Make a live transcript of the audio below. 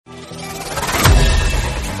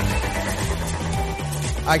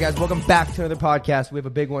All right, guys, welcome back to another podcast. We have a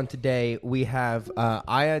big one today. We have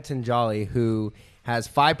Aya Tanjali, who has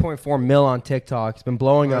 5.4 mil on TikTok. It's been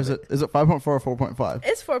blowing up. Is it 5.4 or 4.5?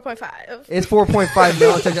 It's 4.5. It's 4.5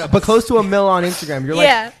 mil on TikTok, but close to a mil on Instagram. You're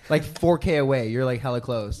like 4K away. You're like hella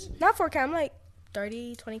close. Not 4K. I'm like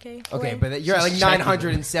 30, 20K. Okay, away. but you're at like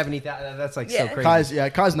 970,000. That's like so crazy.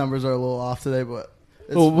 Kai's numbers are a little off today, but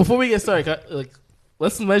well, before we get started,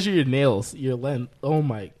 let's measure your nails, your length. Oh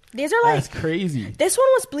my. These are like that's crazy. This one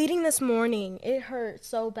was bleeding this morning. It hurt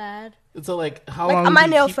so bad. So how Like, long my do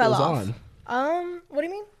you nail keep fell those off. on? What do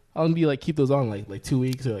you mean? How long do you keep those on? Like 2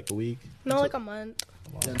 weeks or like a week? No, like a month.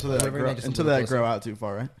 until they grow out too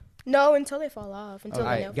far, right? No, until they fall off. Until All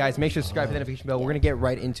right, guys, make sure to subscribe to the notification bell. We're going to get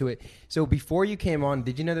right into it. So before you came on,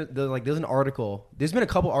 did you know that there's an article? There's been a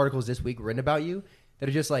couple articles this week written about you that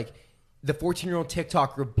are just like the 14-year-old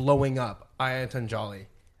TikToker blowing up, Aya Tanjali.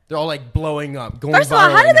 They're all like blowing up, going First of all,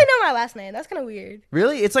 viral how did right they now. know my last name? That's kind of weird.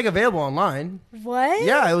 Really? It's like available online. What?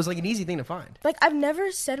 Yeah, it was like an easy thing to find. Like, I've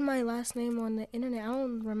never said my last name on the internet. I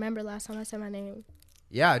don't remember last time I said my name.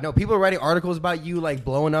 Yeah, no, people are writing articles about you like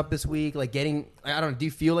blowing up this week, like getting, I don't know, do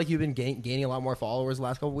you feel like you've been gaining a lot more followers the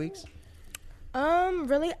last couple weeks?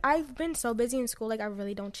 Really, I've been so busy in school, like, I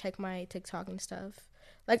really don't check my TikTok and stuff.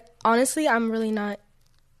 Like, honestly, I'm really not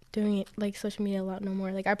doing it, like, social media a lot no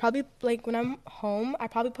more. Like, I probably, like, when I'm home, I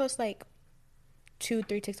probably post, like,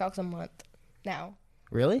 2-3 TikToks a month now.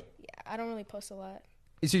 Really? Yeah, I don't really post a lot.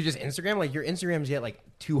 So you just Instagram? Like your Instagram's get like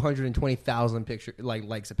 220,000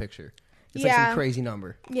 likes a picture. It's like Yeah. some crazy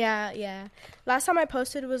number. Yeah. Last time I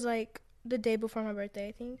posted was, like, the day before my birthday,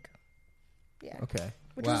 I think. Yeah. Okay.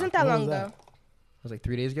 Which Wow. wasn't that When long was that? ago. It was like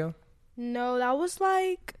 3 days ago? No, that was,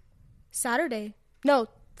 like, Saturday. No,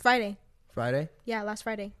 Friday. Friday? Yeah, last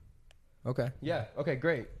Friday. Okay. Yeah. Okay,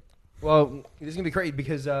 great. Well, this is going to be great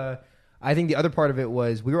because I think the other part of it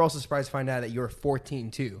was we were also surprised to find out that you were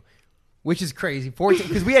 14 too, which is crazy. 14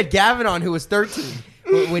 because we had Gavin on who was 13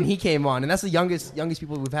 when he came on, and that's the youngest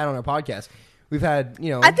people we've had on our podcast. We've had,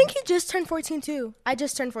 I think he just turned 14 too. I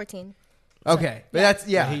just turned 14. Okay, but that's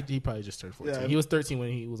He probably just turned 14. Yeah. He was 13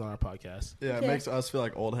 when he was on our podcast. Yeah, it Yeah. makes us feel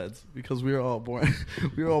like old heads because we were all born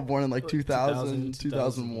in like 2000,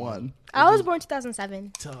 2001. I was born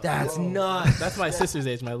 2007. That's nuts. That's my sister's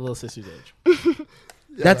age, my little sister's age.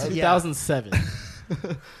 That's 2007.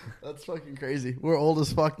 That's fucking crazy. We're old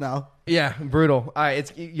as fuck now. Yeah, brutal. All right,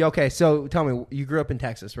 okay. So tell me, you grew up in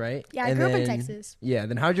Texas, right? Yeah, I grew up in Texas. Yeah.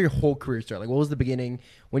 Then how did your whole career start? Like, what was the beginning?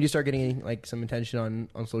 When did you start getting like some attention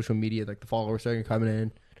on social media? Like the followers starting coming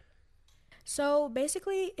in. So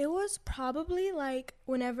basically, it was probably like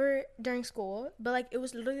whenever during school, but like it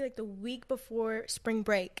was literally like the week before spring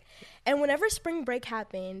break. And whenever spring break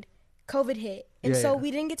happened, COVID hit. And so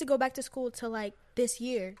we didn't get to go back to school till like this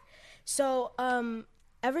year. So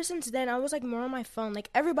ever since then, I was like more on my phone. Like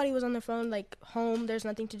everybody was on their phone, like home. There's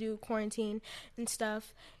nothing to do, quarantine and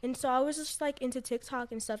stuff. And so I was just like into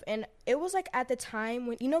TikTok and stuff. And it was like at the time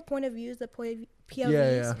when, point of views, the POVs.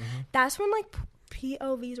 Yeah. That's when like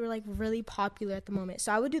POVs were like really popular at the moment.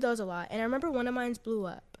 So I would do those a lot. And I remember one of mine blew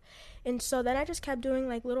up. And so then I just kept doing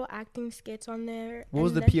like little acting skits on there. What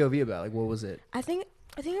was the POV about? Like, what was it? I think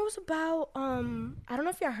it was about I don't know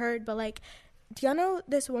if y'all heard, but like, do y'all know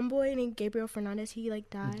this one boy named Gabriel Fernandez? He like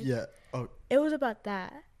died. Yeah. Oh, It was about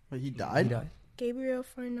that. wait, he died? Gabriel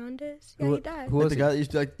Fernandez. Yeah, Who- he died. who Like was the it? guy that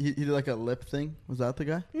used to he did like a lip thing? Was that the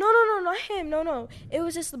guy? No, not him. No. It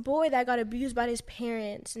was just the boy that got abused by his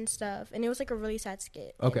parents and stuff. And it was like a really sad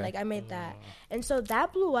skit. Okay. And, like I made that. And so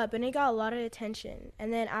that blew up and it got a lot of attention.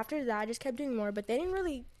 And then after that, I just kept doing more. But they didn't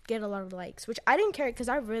really get a lot of likes, which I didn't care because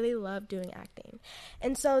I really loved doing acting.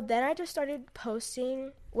 And so then I just started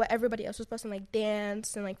posting what everybody else was posting, like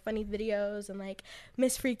dance and like funny videos and like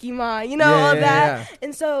Miss Freaky Ma, all that. Yeah.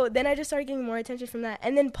 And so then I just started getting more attention from that.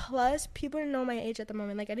 And then plus, people didn't know my age at the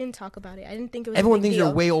moment. Like I didn't talk about it. I didn't think it was Everyone a big thinks deal.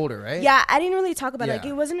 you're way older, right? Yeah, I didn't really talk about it. Like,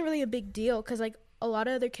 Yeah. it wasn't really a big deal because, like, a lot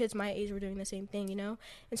of other kids my age were doing the same thing, And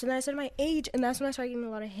so then I said my age, and that's when I started getting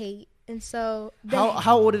a lot of hate. And so...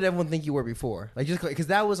 How old did everyone think you were before? Like, just because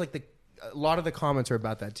that was like a lot of the comments are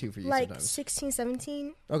about that too for you like, sometimes. 16,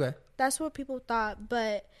 17. Okay. That's what people thought.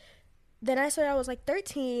 But then I said I was, like,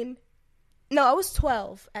 13. No, I was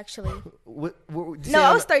 12, actually. Did you No, say I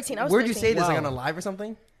on was 13. I was Where'd you 13. say this? Like Wow. on a live or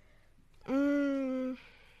something? I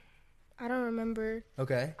don't remember.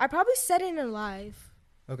 Okay. I probably said it in a live.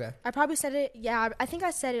 Okay. I probably said it, I think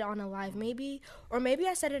I said it on a live, maybe. Or maybe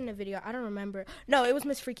I said it in a video. I don't remember. No, it was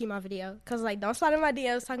Miss Freaky Mom video. Because, like, don't slide in my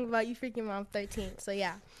DMs talking about you freaking mom 13. So,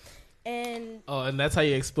 yeah. And And that's how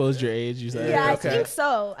you exposed your age? You said? yeah, okay. I think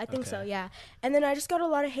so. I think Okay. so, yeah. And then I just got a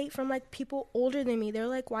lot of hate from, like, people older than me. They're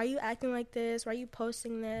like, why are you acting like this? Why are you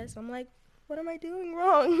posting this? I'm like, what am I doing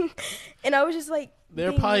wrong? And I was just like, They were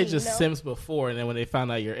being probably mean, just you know? Sims before, and then when they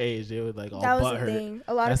found out your age, they were like all That was the butthurt. thing.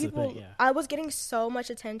 A lot That's the of people. thing, yeah. I was getting so much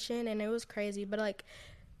attention, and it was crazy. But like,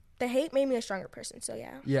 the hate made me a stronger person. So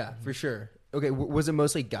yeah. Yeah, for sure. Okay, was it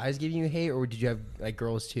mostly guys giving you hate, or did you have like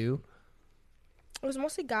girls too? It was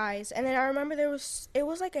mostly guys, and then I remember it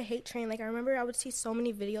was like a hate train. Like I remember I would see so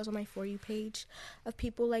many videos on my For You page of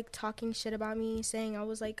people like talking shit about me, saying I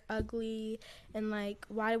was like ugly, and like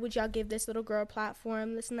why would y'all give this little girl a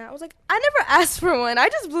platform, this and that. I was like, I never asked for one. I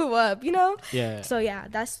just blew up, you know. Yeah. So yeah,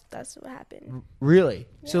 that's what happened. Really?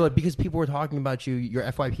 So Yeah. like because people were talking about you, your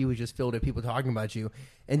FYP was just filled with people talking about you,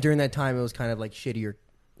 and during that time it was kind of like shittier.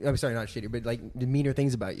 I'm sorry, not shittier, but like demeanor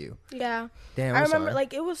things about you. Yeah. Damn, I I'm remember sorry.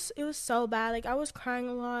 like it was so bad. Like I was crying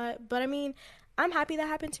a lot, but I mean, I'm happy that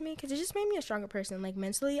happened to me because it just made me a stronger person. Like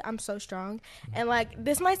mentally, I'm so strong, and like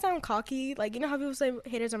this might sound cocky. Like you know how people say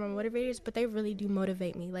haters are my motivators, but they really do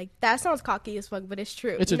motivate me. Like that sounds cocky as fuck, but it's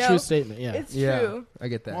true. It's you a know? true statement. Yeah. It's Yeah, true. I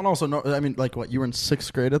get that. Well, and also, no, I mean, like, what, you were in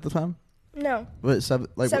 6th grade at the time? No, Wait, seventh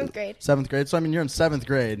grade. 7th grade. So, I mean, you're in 7th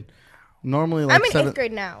grade. Normally, like, I'm in 7th 8th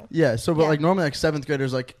grade now. Yeah, so, but, Yeah. like, normally, like, 7th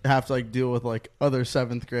graders, like, have to, like, deal with, like, other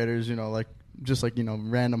 7th graders, you know, like, just, like, you know,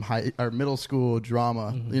 random high or middle school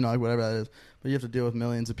drama, you know, like, whatever that is. But you have to deal with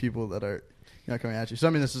millions of people that are, you know, coming at you. So,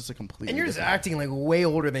 I mean, this is a complete. And you're just acting like way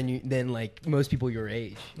older than like most people your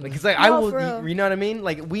age. Like it's like No, I will, for real. you know what I mean?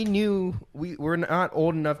 Like we're not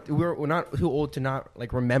old enough. We're not too old to not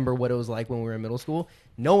like remember what it was like when we were in middle school.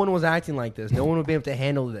 No one was acting like this. No one would be able to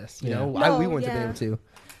handle this. You Yeah. know, No, we weren't yeah. able to.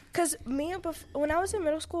 Cause when I was in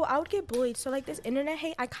middle school, I would get bullied. So like this internet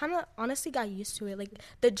hate, I kind of honestly got used to it. Like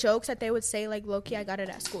the jokes that they would say, like low key, I got it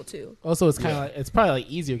at school too. Also, it's kind of like, it's probably like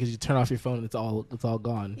easier because you turn off your phone and it's all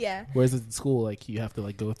gone. Yeah. Whereas in school, like you have to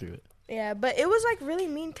like go through it. Yeah, but it was like really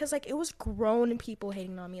mean because like it was grown people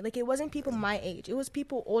hating on me. Like it wasn't people my age. It was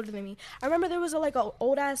people older than me. I remember there was a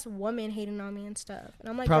old ass woman hating on me and stuff. And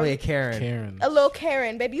I'm like, Probably a girl, Karen. Karen. a little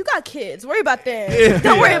Karen, baby. You got kids. Worry about them.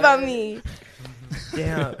 Don't worry about me.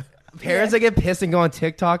 Damn. Parents that get pissed and go on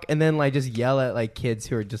TikTok and then like just yell at like kids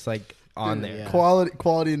who are just like on there. Yeah.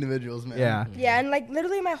 Quality individuals, man. Yeah. Yeah, and like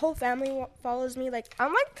literally my whole family follows me. Like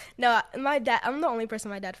I'm like no, my dad. I'm the only person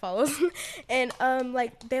my dad follows, and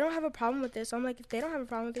like they don't have a problem with this. So I'm like, if they don't have a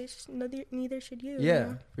problem with this, neither should you. you Yeah,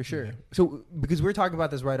 know? for sure. So because we're talking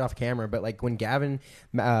about this right off camera, but like when Gavin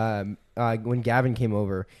came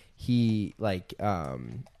over, he like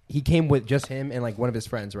he came with just him and like one of his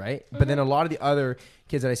friends, right? But then a lot of the other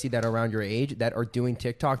kids that I see that are around your age that are doing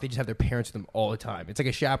TikTok, they just have their parents with them all the time. It's like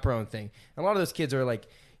a chaperone thing. And a lot of those kids are like,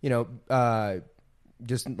 you know,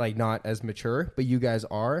 just like not as mature, but you guys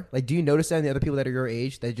are. Like, do you notice that in the other people that are your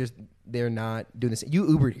age, they're not doing this? You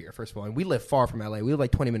Ubered here, first of all, and we live far from LA. We live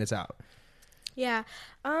like 20 minutes out. Yeah.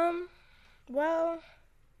 Well,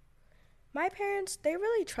 my parents, they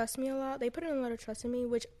really trust me a lot. They put in a lot of trust in me,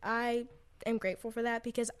 which I am grateful for that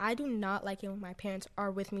because I do not like it when my parents are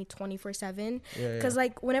with me 24/7. Because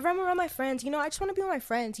like whenever I'm around my friends, you know, I just want to be with my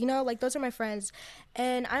friends. You know, like those are my friends,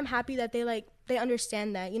 and I'm happy that they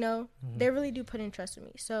understand that. You know, they really do put in trust in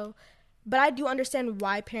me. So, but I do understand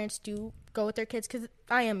why parents do go with their kids because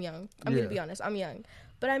I am young. I'm gonna be honest, I'm young,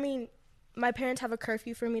 but I mean, my parents have a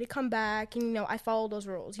curfew for me to come back, and you know, I follow those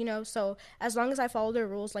rules. You know, so as long as I follow their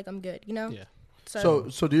rules, like I'm good. You know. Yeah. So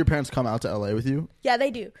do your parents come out to LA with you? Yeah, they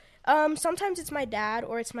do. Sometimes it's my dad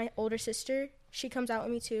or it's my older sister. She comes out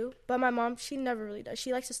with me too. But my mom, she never really does.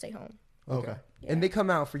 She likes to stay home. Okay. Yeah. And they come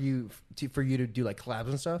out for you to do like collabs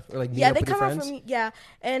and stuff, or like meet Yeah, up they with your come out friends? for me. Yeah,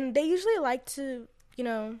 and they usually like to, you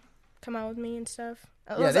know, come out with me and stuff.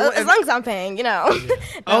 Yeah, as, they want- as long as I'm paying, you know.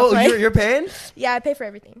 Oh, Like- you're paying? Yeah, I pay for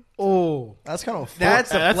everything. Oh, That's kind of That's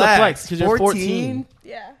That's a flex, 'cause you're 14.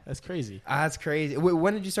 Yeah. that's crazy. That's crazy.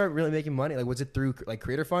 When did you start really making money? Like, was it through like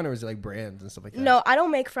Creator Fund or was it like brands and stuff like that? No, I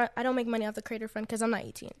don't make money off the Creator Fund because I'm not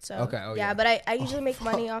 18. So Okay, oh, yeah. yeah, but I usually make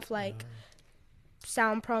money off like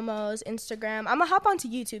sound promos, Instagram. I'm gonna hop onto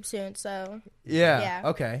YouTube soon. So Yeah. Yeah.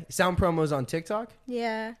 Okay. Sound promos on TikTok?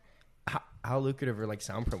 yeah. How lucrative are like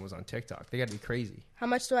sound promos on TikTok? They got to be crazy. How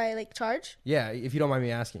much do I like charge? Yeah, if you don't mind me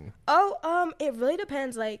asking. Oh, it really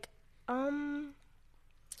depends. Like,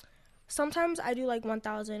 sometimes I do like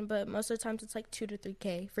 1,000, but most of the times it's like 2 to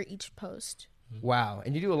 3K for each post. Wow.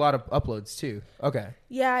 And you do a lot of uploads too. Okay.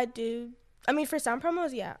 Yeah, I do. I mean, for sound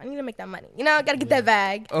promos, yeah, I need to make that money. You know, I gotta get that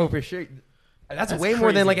bag. Oh, for sure. That's way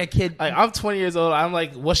more than like a kid. Like I'm 20 years old. I'm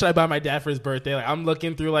like, what should I buy my dad for his birthday? Like I'm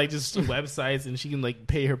looking through like just websites, and she can like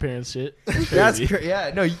pay her parents shit. That's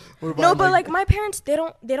yeah. No, No, but like my parents, they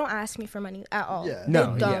don't ask me for money at all. Yeah.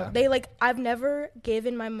 No, they don't. yeah. They like I've never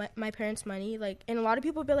given my parents money. Like, and a lot of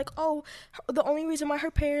people be like, oh, the only reason why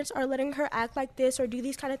her parents are letting her act like this or do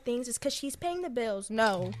these kind of things is because she's paying the bills.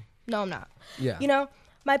 No, I'm not. yeah. You know,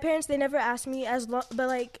 my parents, they never ask me but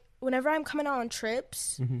like whenever I'm coming out on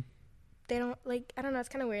trips. Mm-hmm. They don't like. I don't know. It's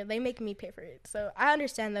kind of weird. They make me pay for it, so I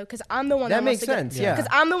understand though, because I'm the one That that makes wants to sense. Go, Yeah. Because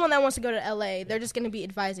I'm the one that wants to go to LA. They're just gonna be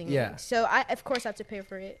advising Yeah. me. So I, of course, have to pay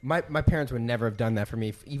for it. My parents would never have done that for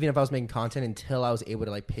me, even if I was making content until I was able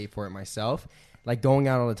to like pay for it myself. Like going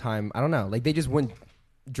out all the time, I don't know. Like they just wouldn't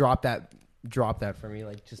drop that for me,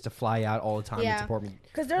 like just to fly out all the time and Yeah. support me.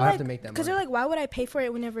 Because they're I have like, to make that because they're money. like, why would I pay for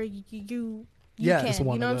it whenever you Yeah, can? just You know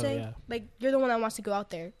wanna what I'm go, saying? yeah. Like you're the one that wants to go out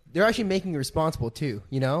there. They're actually making you responsible too,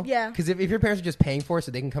 you know? Yeah. Because if your parents are just paying for it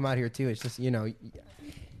so they can come out here too, it's just, you know,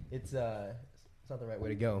 it's not the right way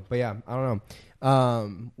to go. But yeah, I don't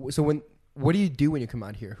know. So what do you do when you come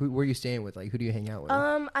out here? Where are you staying with? Like, who do you hang out with?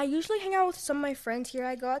 I usually hang out with some of my friends here.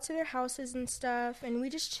 I go out to their houses and stuff, and we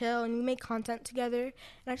just chill and we make content together, and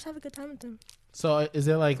I just have a good time with them. So is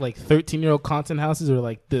there like 13-year-old content houses or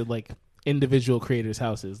like the like individual creators'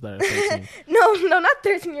 houses that are 13? No, not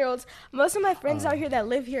 13-year-olds. Most of my friends out here that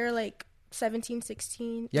live here are like 17,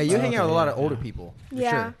 16. Yeah, you hang out with a lot of yeah. older people. For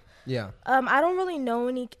Yeah. Sure. Yeah. I don't really know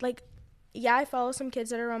any, like, yeah, I follow some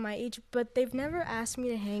kids that are around my age, but they've never asked me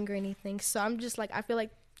to hang or anything. So I'm just like, I feel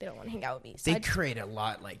like they don't want to hang out with me. So They create a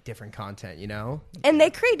lot like different content, you know? and they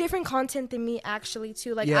create different content than me actually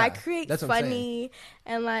too. Like Yeah, I create that's what I'm funny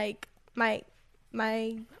and like my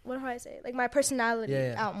what do I say? Like my personality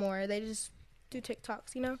Yeah. out more. They just do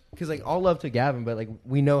TikToks, you know? Because like all love to Gavin, but like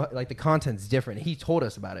we know like the content's different. He told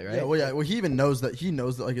us about it, right? Well, he even knows that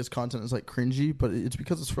like his content is like cringy, but it's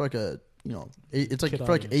because it's for like a it's like Kid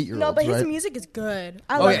for like audience. 8-year-olds. No, but his right? music is good.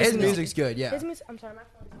 I Oh love yeah, his music. music's good. Yeah. His music. I'm sorry, my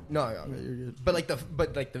phone. No, Yeah, you're good. but like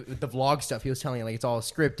the vlog stuff, he was telling you like it's all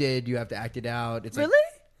scripted. You have to act it out. It's Really?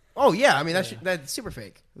 Like, oh yeah, I mean that's super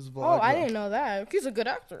fake. His Oh, vlog, I though. didn't know that. He's a good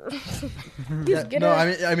actor. He's Yeah, good. no,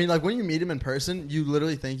 at- I mean, like when you meet him in person, you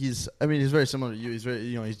literally think he's. I mean, he's very similar to you. He's very,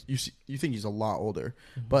 you think he's a lot older,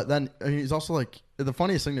 but then I mean, he's also like the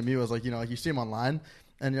funniest thing to me was like like you see him online,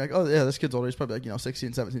 and you're like, oh yeah, this kid's older. He's probably like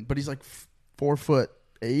 16, 17, but he's like 4'8".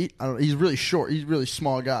 I don't know. He's really short. He's a really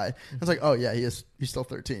small guy. It's like, oh yeah, he's still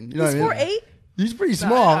 13. You know He's what I mean? 4'8". He's pretty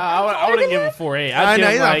small. I wouldn't give him 4'8". I I'd know,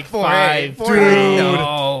 give he's him not like 4'8". 5'3". 4'8".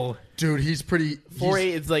 No. Dude, he's pretty. 4'8"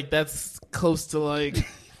 is like that's close to like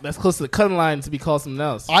that's close to the cutting line to be called something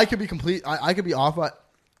else. I could be complete. I could be off. I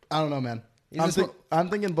don't know, man. He's I'm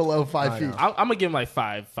thinking below 5 I feet. know. I'm gonna give him like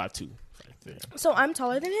 5'2". So I'm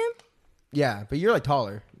taller than him, Yeah, but you're like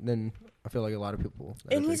taller than I feel like a lot of people.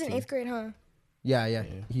 that and are he's in 13. 8th grade, huh? Yeah.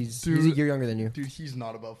 He's a Dude. year younger than you. Dude, he's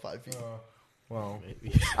not above 5 feet. Well,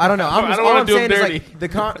 I don't know. I don't all wanna I'm do him saying is dirty.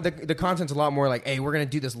 like the content's a lot more like, hey, we're gonna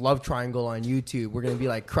do this love triangle on YouTube. We're gonna be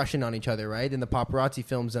like crushing on each other, right? And the paparazzi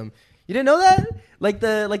films them. You didn't know that? Like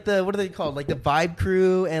the what are they called? Like the Vibe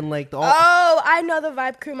Crew and like the all. Oh, I know the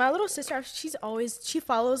Vibe Crew. My little sister, she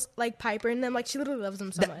follows like Piper and them. Like she literally loves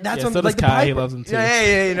them so much. That's Yeah, what, so like does the Kai. He Piper- loves them too.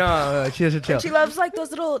 Yeah, no, chill. She loves like those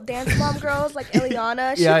little dance mom girls, like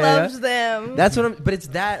Eliana. She Yeah, yeah. loves them. That's what I'm. But it's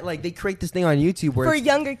that like they create this thing on YouTube where for it's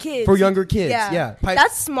younger kids. for younger kids. Yeah.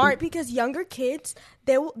 That's smart because younger kids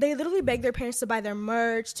they literally beg their parents to buy their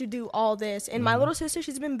merch, to do all this. And Mm-hmm. my little sister,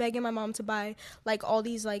 she's been begging my mom to buy like all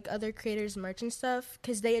these like other creators merch and stuff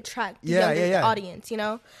because they attract the younger audience, you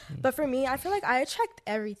know. But for me, I feel like I attract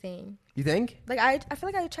everything. You think? Like I feel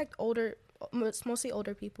like I attract mostly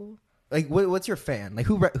older people. Like what's your fan? Like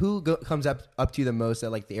who comes up to you the most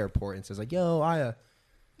at like the airport and says like, "Yo, Aya."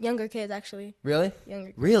 Younger kids, actually. Really? Younger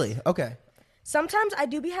kids. Really? Okay. Sometimes I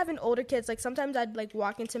do be having older kids. Like sometimes I'd like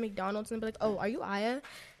walk into McDonald's and be like, "Oh, are you Aya?" And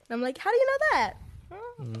I'm like, "How do you know that?"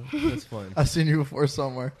 That's fun. I've seen you before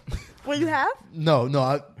somewhere. Well, you have? No.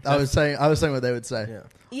 I was saying what they would say.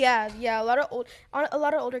 Yeah. Yeah. A lot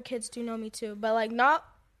of older kids do know me too, but like not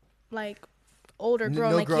like older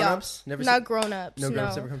grown No like grown-ups? young. Never Not seen- grown ups. No No,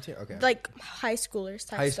 grown-ups ever come to you? Okay. like high schoolers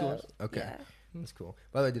type High stuff. schoolers? Okay. Yeah. That's cool.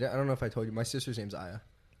 By the way, I don't know if I told you, my sister's name's Aya.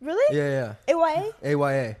 Really? Yeah. AYA?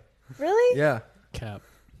 AYA. Really? Yeah. Cap.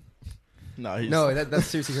 No, That's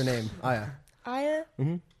seriously her name. Aya. Aya?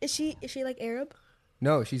 Mm-hmm. Is she like Arab?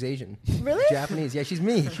 No, she's Asian. Really? Japanese. Yeah, she's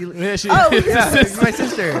me. Yeah, she, Oh, Yeah, she's my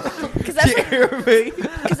sister. because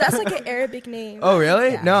that's like an Arabic name. Oh,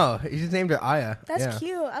 really? Yeah. No, he just named her Aya. That's yeah.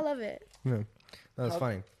 cute. I love it. Yeah. That was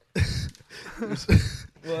funny.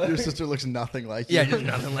 Your sister looks nothing like you. Yeah, just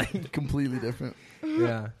nothing like. completely different.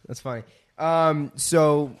 Yeah, that's funny.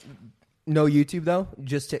 So no YouTube though.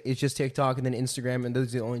 It's just TikTok and then Instagram, and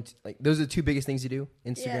those are the only those are the two biggest things you do.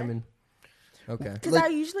 Instagram Yeah. and okay. Because I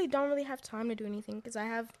usually don't really have time to do anything because I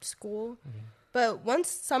have school. But once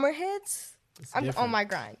summer hits, I'm different. on my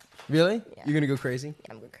grind. Really? Yeah. You're gonna go crazy?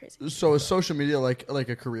 Yeah, I'm going crazy. So is social media like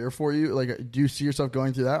a career for you? Like, do you see yourself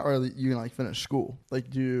going through that, or are you gonna like finish school? Like,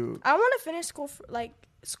 do you? I want to finish school.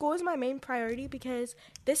 School is my main priority because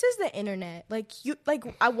this is the internet.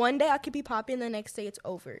 One day I could be popping, the next day it's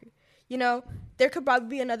over. You know, there could probably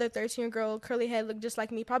be another 13-year-old girl, curly head, look just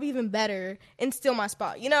like me, probably even better, and steal my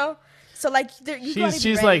spot. You know, so you gotta be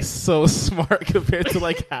She's ready. like so smart compared to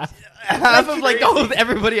like half. Half of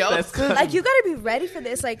everybody else. That's You gotta be ready for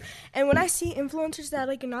this. And when I see influencers that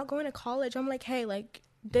are not going to college, I'm like, hey,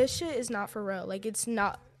 this shit is not for real. It's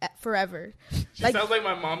not forever. She sounds like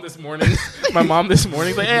my mom this morning. My mom this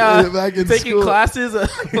morning, like, hey, Get back in taking school. classes.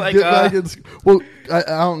 Like, Get back in school. Well, I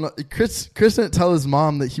don't know. Chris didn't tell his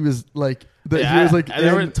mom that he was like that. yeah, He was like. I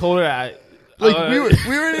never told her. we were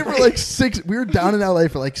in here for like 6. We were down in LA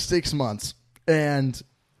for like 6 months, and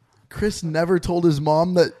Chris never told his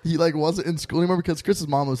mom that he wasn't in school anymore because Chris's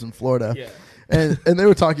mom was in Florida. Yeah. And they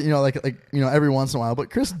were talking, every once in a while. But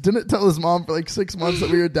Chris didn't tell his mom for 6 months that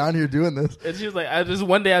we were down here doing this. And she was like,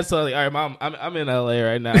 one day I saw all right, mom, I'm in LA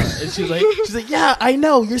right now, and she's like, yeah, I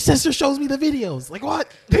know. Your sister shows me the videos. Like what?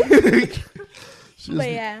 She just,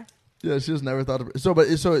 But yeah. Yeah, she just never thought of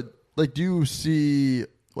it. Do you see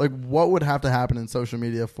what would have to happen in social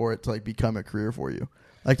media for it to become a career for you?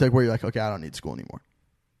 Where you're like, okay, I don't need school anymore.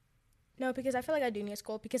 No, because I feel like I do need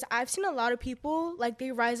school because I've seen a lot of people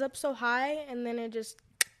they rise up so high and then it just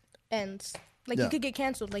ends. Yeah. You could get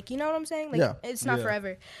canceled. You know what I'm saying? Yeah. It's not Yeah.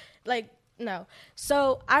 forever. No.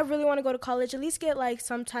 So I really want to go to college, at least get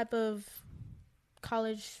some type of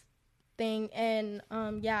college thing. And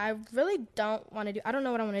I really don't want to I don't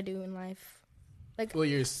know what I want to do in life. Well,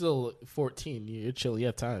 you're still 14. You're chill. You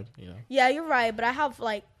have time. Yeah, you're right. But I have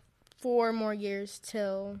 4 more years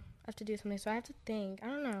till I have to do something. So I have to think. I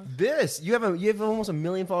don't know. You have almost 1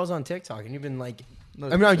 million followers on TikTok, and you've been No,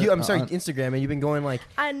 I'm sorry, Instagram, and you've been going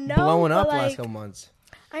I know, blowing up but, last couple months.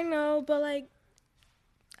 I know, but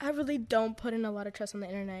I really don't put in a lot of trust on the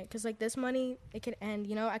internet because this money, it could end.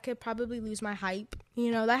 I could probably lose my hype.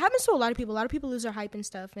 That happens to a lot of people. A lot of people lose their hype and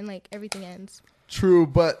stuff, and everything ends. True,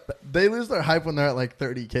 but they lose their hype when they're at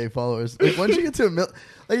 30K followers. Once you get to a million,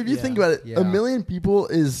 if you think about it, Yeah. 1 million people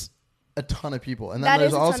is a ton of people, and then That there's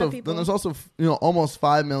is a ton also of people. almost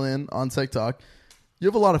 5 million on TikTok. You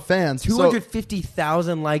have a lot of fans.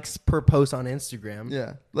 250,000 likes per post on Instagram.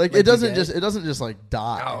 Yeah, Like it doesn't you just get-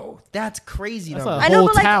 die. Oh, that's crazy. That's number. I know, whole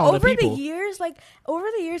but town of over the people. years,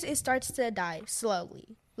 it starts to die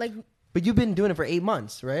slowly. But you've been doing it for 8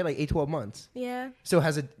 months, right? 12 months. Yeah, So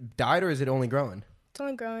has it died or is it only growing? it's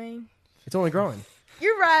only growing. It's only growing.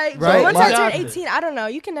 You're right. Right? So once My- I turn 18, I don't know.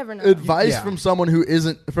 You can never know. Advice Yeah. from someone who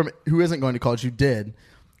isn't going to college, who did,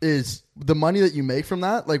 is the money that you make from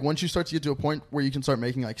that. Once you start to get to a point where you can start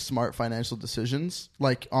making smart financial decisions,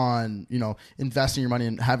 on investing your money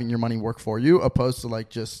and having your money work for you, opposed to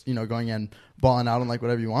just going and balling out on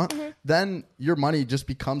whatever you want, then your money just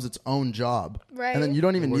becomes its own job, Right. and then you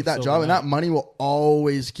don't even It need that works job, and overnight. that money will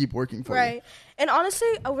always keep working for you. Right. And honestly,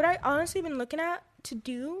 what I honestly been looking at to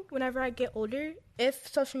do whenever I get older, if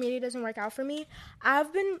social media doesn't work out for me,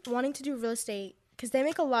 I've been wanting to do real estate because they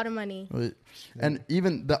make a lot of money. Right. And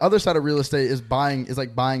even the other side of real estate is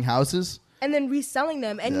buying houses. And then reselling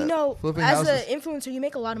them. And Yeah, flipping as houses. an influencer, you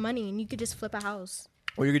make a lot of money and you could just flip a house.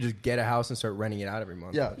 Or you could just get a house and start renting it out every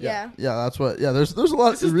month. Yeah. Yeah. That's what. Yeah. There's a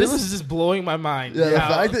lot. This is just blowing my mind. Yeah, the How,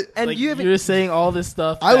 fact that- And you haven't- you're saying all this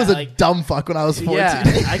stuff. I was that, a dumb fuck when I was 14. Yeah,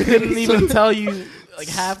 I couldn't even tell you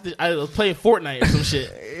half the. I was playing Fortnite or some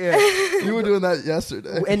shit. Yeah. You were doing that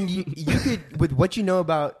yesterday. And you could, with what you know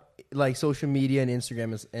about social media and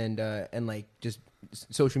Instagram and just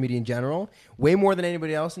social media in general, way more than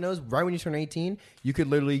anybody else knows. Right when you turn 18, you could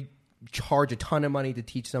literally charge a ton of money to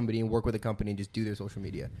teach somebody and work with a company and just do their social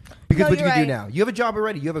media. Because No, what you you're can do right. now, you have a job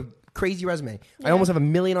already. You have a crazy resume. I Yeah. almost have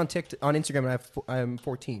 1 million on Instagram, and I'm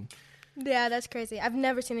 14. Yeah, that's crazy. I've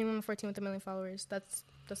never seen anyone 14 with 1 million followers. That's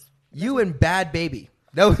You and Bad Baby.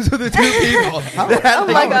 Those are the two people. Oh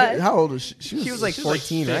my God. How old is she? She was like She's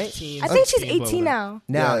 14, right? 15, I think she's 16, 18 now.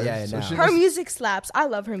 Now, Yeah, yeah, so now. she- Her music slaps. I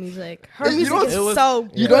love her music. Her You music know is what? so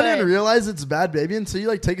You good. don't even realize it's Bad Baby until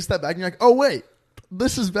you take a step back and you're like, oh wait,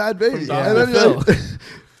 this is Bad Baby. From And then Dr. you're like, yeah, Her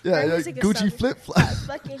you're like, music is Gucci so- flip I flop.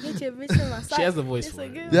 fucking hate you, bitch, in my She has the voice It's for so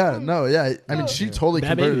it. good. Yeah, no, yeah. I mean, she totally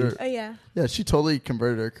Bad converted Baby. her. Oh yeah. Yeah, she totally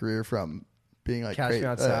converted her career from being like Catch Me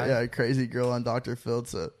Outside. a crazy girl on Dr. Phil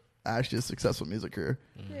to actually a successful music career.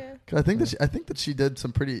 Yeah. 'Cause I think that she did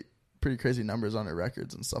some pretty pretty crazy numbers on her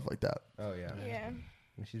records and stuff like that. Oh yeah. Yeah.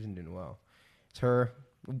 She's been doing well. It's her,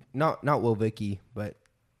 not Will Vicky, but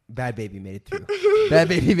Bad Baby made it through. Bad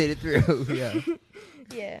Baby made it through. Yeah,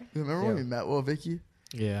 Yeah. Remember when we met Will Vicky?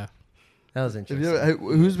 Yeah. that was Have interesting. you ever,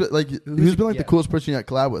 who's been like the yeah. coolest person you got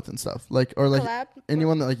collab with and stuff? Like or like Collab?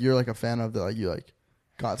 anyone that like you're like a fan of that like you like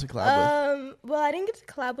got to collab with? Well, I didn't get to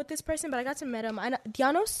collab with this person, but I got to meet him. Do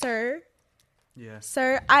y'all know Sir? Yes.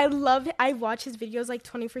 Sir, I watch his videos like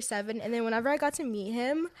 24/7, and then whenever I got to meet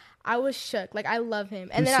him, I was shook. Like I love him.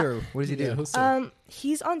 And Who's then Sir? What does he do? who's Sir?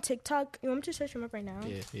 he's on TikTok. You want me to search him up right now?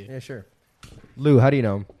 Yeah. Yeah, sure. Lou, how do you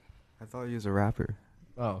know him? I thought he was a rapper.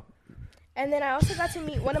 Oh, And then I also got to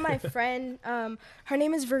meet one of my friend. Her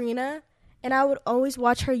name is Verena, and I would always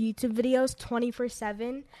watch her YouTube videos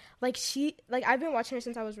 24/7. Like I've been watching her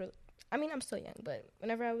since I was really. I mean, I'm still young, but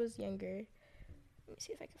whenever I was younger, let me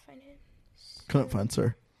see if I can find him. Couldn't find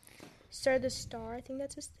Sir. Sir the Star, I think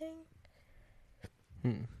that's his thing.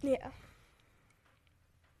 Yeah.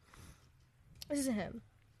 This is him.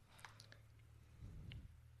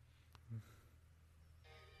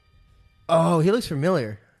 oh, he looks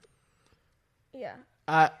familiar.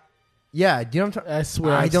 Yeah. Yeah, do you know what I'm talking? I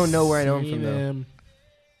swear. I I've don't know where I know him seen from,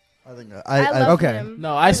 though. I think I love okay. him.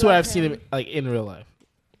 No, I swear love I've seen him like in real life.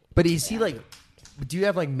 But is he like? Do you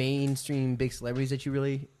have like mainstream big celebrities that you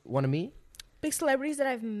really want to meet? Big celebrities that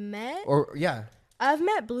I've met. Or yeah, I've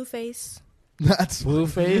met Blueface. That's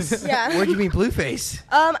Blueface. Yeah. where'd you meet Blueface?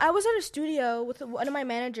 I was at a studio with one of my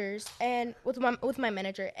managers and with my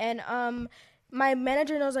manager, and my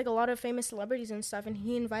manager knows like a lot of famous celebrities and stuff, and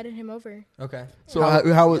he invited him over. Okay, so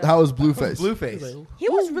how was Blueface? Blueface. He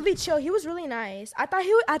was really chill. He was really nice. I thought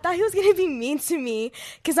he was gonna be mean to me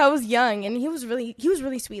because I was young, and he was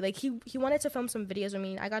really sweet. Like he wanted to film some videos with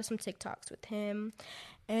me. I got some TikToks with him,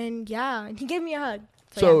 and yeah, and he gave me a hug.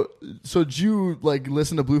 So did you like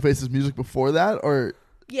listen to Blueface's music before that, or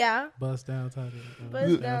yeah. Bust down,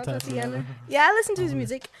 Buzz down, Tatiana. Yeah, I listened to his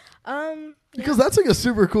music. because that's like a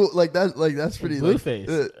super cool that's pretty Blueface.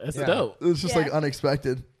 Like, That's yeah. dope. it's just Yeah. like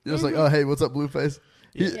unexpected. You're just like, oh hey, what's up, Blueface?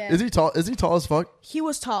 Yeah. Is he tall? Is he tall as fuck? He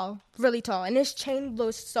was tall, really tall, and his chain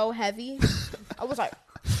was so heavy. I was like,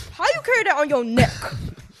 "How you carry that on your neck?"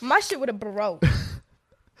 My shit would have broke.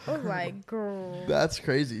 I was like, "Girl." That's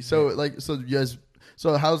crazy. So you guys.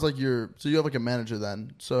 So how's like you have like a manager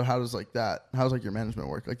then? So how's like your management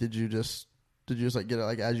work? Like did you just like get it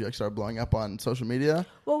like as you like started blowing up on social media?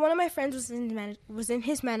 Well, one of my friends was in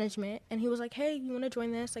his management, and he was like, "Hey, you want to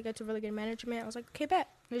join this? Like, it's a really good management." I was like, "Okay, bet."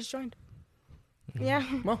 I just joined. Yeah.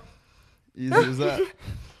 Well, Easy as that.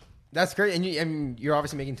 that's great, and you're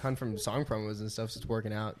obviously making ton from song promos and stuff. So it's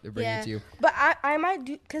working out. They're bringing it to you. But I might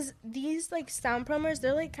do, because these like sound promos,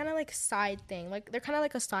 they're like kind of like side thing. Like they're kind of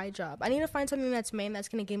like a side job. I need to find something that's main that's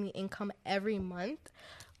gonna give me income every month,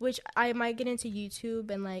 which I might get into YouTube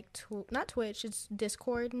and like not Twitch, it's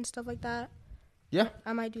Discord and stuff like that. Yeah,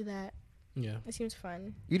 I might do that. Yeah. It seems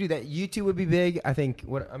fun. you do that. YouTube would be big. I think.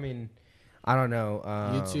 I don't know.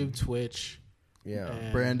 YouTube, Twitch. Yeah.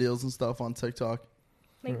 and- Brand deals and stuff on TikTok.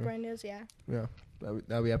 Like brand news, yeah. Yeah.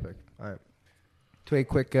 That'd be epic. All right. To a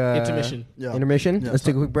quick Intermission. Yeah. Intermission. Yeah, Let's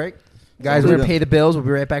take a fine. quick break. Guys, we're going to pay the bills. We'll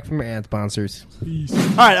be right back from our ad sponsors. All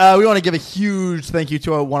right, we want to give a huge thank you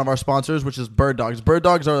to one of our sponsors, which is Bird Dogs. Bird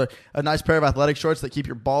Dogs are a nice pair of athletic shorts that keep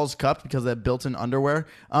your balls cupped because they have built-in underwear.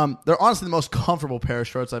 They're honestly the most comfortable pair of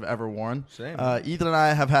shorts I've ever worn. Same. Ethan and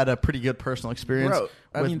I have had a pretty good personal experience Bro,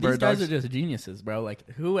 I with mean, Bird these guys Dogs. are just geniuses, bro. Like,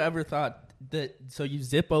 whoever thought that? So you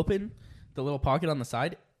zip open the little pocket on the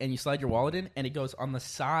side, and you slide your wallet in, and it goes on the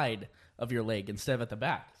side of your leg instead of at the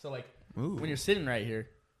back. So, like, when you're sitting right here,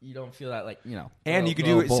 you don't feel that, like, you know. And you could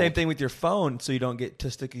do little the same bolt. thing with your phone, so you don't get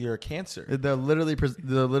testicular cancer. They're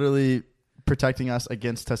literally protecting us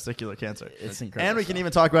against testicular cancer. It's incredible. And we can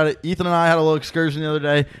even talk about it. Ethan and I had a little excursion the other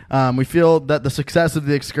day. We feel that the success of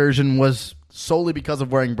the excursion was solely because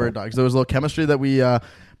of wearing Bird Dogs. There was a little chemistry that we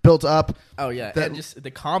built up. Oh, yeah. that- And just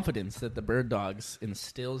the confidence that the Bird Dogs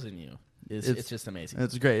instills in you. It's just amazing.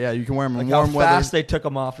 It's great. Yeah, you can wear them in Like how warm weather. fast they took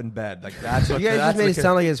them off in bed. Like that's what You guys that's just made it the-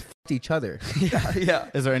 sound like it's f***ed each other. yeah.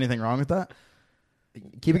 Is there anything wrong with that?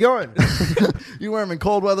 Keep it going. You wear them in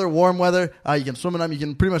cold weather, warm weather. You can swim in them. You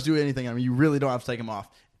can pretty much do anything. I mean, you really don't have to take them off.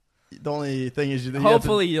 The only thing is you have to-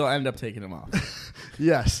 Hopefully, you'll end up taking them off.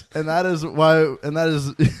 yes, and that is why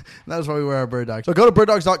we wear our Bird Dogs. So go to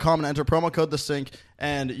birddogs.com and enter promo code TheSync,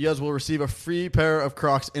 and you guys will receive a free pair of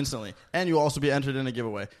Crocs instantly, and you'll also be entered in a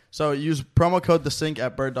giveaway. So use promo code TheSync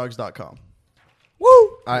at birddogs.com. Woo!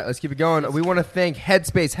 All right, let's keep it going. We want to thank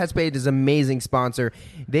Headspace. Headspace is an amazing sponsor.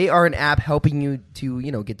 They are an app helping you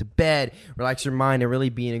to, get to bed, relax your mind, and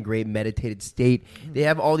really be in a great meditated state. They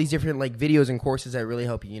have all these different videos and courses that really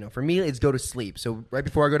help you. For me, it's go to sleep. So right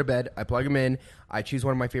before I go to bed, I plug them in. I choose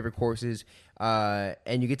one of my favorite courses,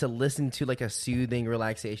 and you get to listen to a soothing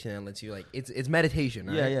relaxation that lets you it's meditation.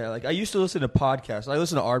 Right? Yeah. Like I used to listen to podcasts. I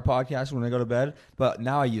listen to our podcast when I go to bed, but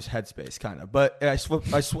now I use Headspace kind of. But it's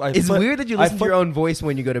weird that you listen to your own voice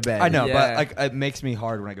when you go to bed. I know, Yeah. but it makes me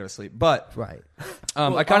hard when I go to sleep. But Right.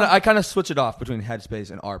 I kind of switch it off between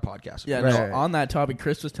Headspace and our podcast. Yeah, Right. no, on that topic,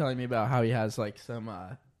 Chris was telling me about how he has some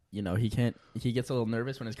he gets a little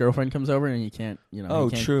nervous when his girlfriend comes over and he can't, Oh,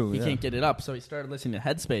 he can't, true, he yeah. can't get it up. So he started listening to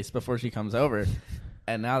Headspace before she comes over.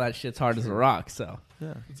 And now that shit's hard as a rock, so.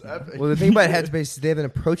 Yeah. It's epic. Well, the thing about Headspace is they have an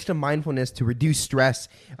approach to mindfulness to reduce stress,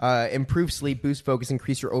 improve sleep, boost focus,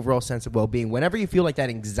 increase your overall sense of well-being. Whenever you feel like that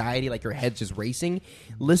anxiety, like your head's just racing,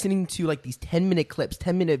 listening to these 10-minute clips,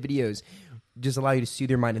 10-minute videos just allow you to soothe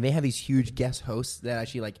your mind. And they have these huge guest hosts that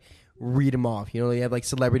actually read them off. They have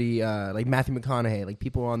celebrity, like Matthew McConaughey,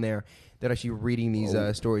 people on there that are actually reading these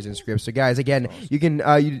stories and scripts. So guys, again, you can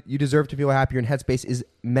you deserve to feel happier, and Headspace is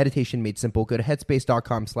meditation made simple. Go to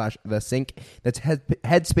headspace.com/thesync. That's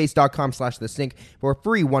headspace.com/thesync for a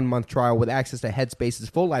free 1-month trial with access to Headspace's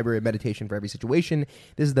full library of meditation for every situation.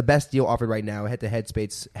 This is the best deal offered right now. Head to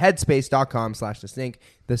headspace.com/thesync.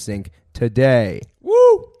 The Sync today.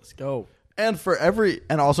 Woo! Let's go. And for every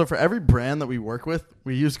brand that we work with,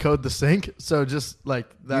 we use code the sync. So just that.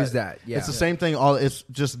 Use that, yeah. It's the same thing. It's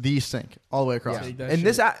just the sync all the way across. Yeah. that And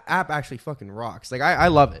this app actually fucking rocks. I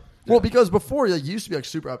love it. Well, because before you used to be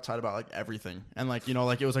super uptight about everything, and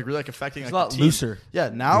it was really affecting. It's a lot the team. looser. Yeah,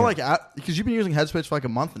 now because you've been using Headspace for a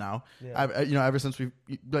month now. Yeah. Ever since we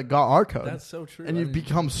got our code. That's so true. And I you've didn't-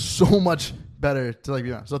 become so much better to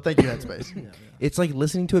be on. So thank you, Headspace. It's like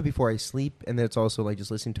listening to it before I sleep, and then it's also just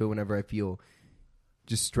listening to it whenever I feel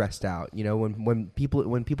just stressed out. When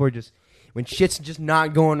people are just when shit's just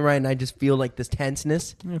not going right, and I just feel this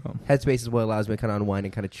tenseness. Headspace is what allows me to kind of unwind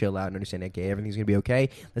and kind of chill out and understand, okay, everything's gonna be okay.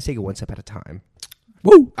 Let's take it one step at a time.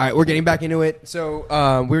 Woo! All right, we're getting back into it. So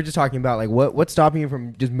we were just talking about what's stopping you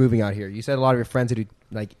from just moving out here. You said a lot of your friends that do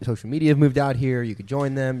social media have moved out here. You could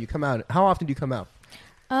join them. You come out. How often do you come out?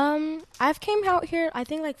 I've came out here I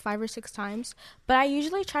think 5 or 6 times, but I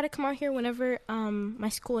usually try to come out here whenever my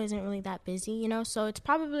school isn't really that busy, so it's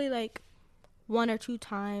probably 1 or 2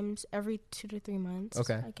 times every 2 to 3 months.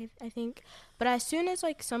 Okay. I think, but as soon as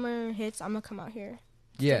summer hits, I'm gonna come out here.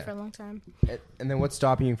 Stay Yeah. for a long time. And then what's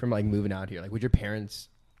stopping you from moving out here? Would your parents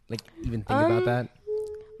even think about that?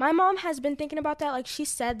 My mom has been thinking about that. She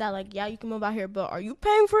said that yeah, you can move out here, but are you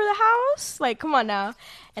paying for the house? Come on now.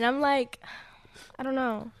 And I'm I don't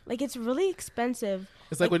know. It's really expensive.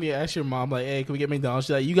 It's like when you ask your mom, hey, can we get McDonald's?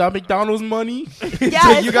 She's like, you got McDonald's money?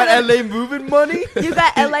 Yeah, You got LA moving money? You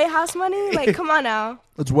got LA house money? Come on now.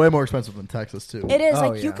 It's way more expensive than Texas too. It is.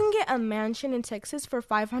 Oh, You yeah. can get a mansion in Texas for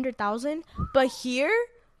 $500,000, but here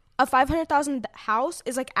a $500,000 house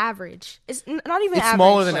is average. It's not even It's average.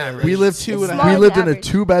 smaller than average. We lived It's smaller we than lived in a average.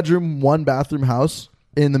 2-bedroom, 1-bathroom house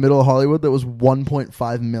in the middle of Hollywood that was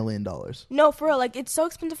 $1.5 million. No, for real. It's so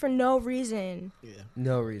expensive for no reason.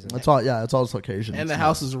 No reason. That's all. Yeah, it's all its location. And the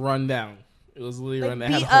house is run down. It was literally run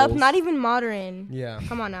down. It Beat had up, holes. not even modern. Yeah.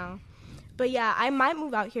 Come on now. But yeah, I might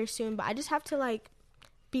move out here soon, but I just have to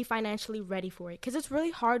be financially ready for it, because it's really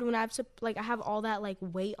hard when I have to I have all that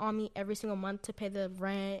weight on me every single month to pay the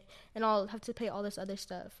rent and have to pay all this other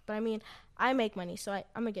stuff. But I make money, so I'm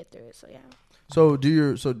gonna get through it. So yeah. So do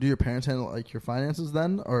your parents handle your finances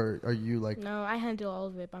then, or are you No, I handle all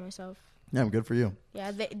of it by myself. Yeah, good for you.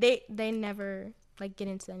 Yeah, they never get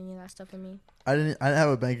into any of that stuff with me. I didn't have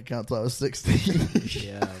a bank account till I was 16.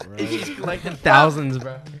 Yeah, bro. Thousands,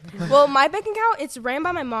 bro. Well, my bank account, it's ran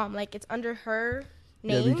by my mom. It's under her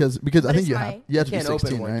name. Yeah, because but I think it's you my- have to be Can't 16,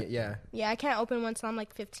 open one. right? Yeah. Yeah, I can't open one until I'm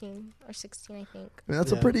 15 or 16, I think. I mean,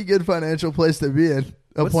 that's a Yeah. pretty good financial place to be in.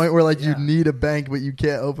 A What's- point where yeah. you need a bank, but you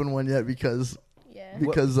can't open one yet because Yeah.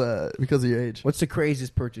 because of your age. What's the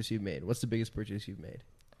craziest purchase you've made? What's the biggest purchase you've made?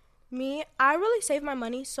 Me, I really save my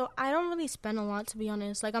money, so I don't really spend a lot, to be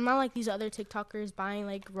honest. I'm not like these other TikTokers buying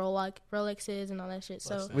Rolexes and all that shit.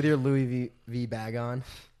 So With your Louis V bag on?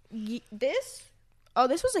 this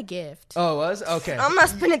was a gift. Oh, it was? Okay. I'm not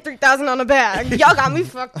spending $3,000 on a bag. Y'all got me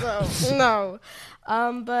fucked up. No.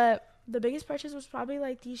 But the biggest purchase was probably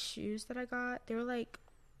these shoes that I got. They were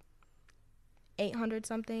 $800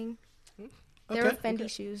 something. They were Fendi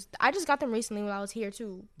shoes. I just got them recently when I was here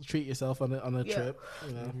too. Treat yourself on a Yeah. trip.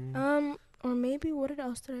 Or maybe what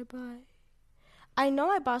else did I buy? I know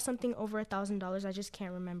I bought something over $1,000. I just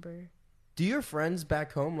can't remember. Do your friends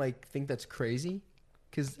back home like think that's crazy?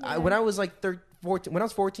 Because Yeah. when I was like 14, when I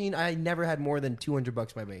was 14, I never had more than $200 in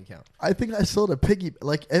my bank account. I think I still had a piggy.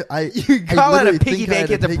 Like I, You call it literally a piggy think I bank. had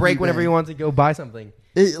You a have to piggy break whenever bank. you want to go buy something.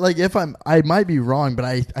 Like if I might be wrong, but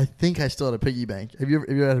I think I still had a piggy bank. Have you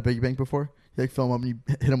ever had a piggy bank before? You like fill them up and you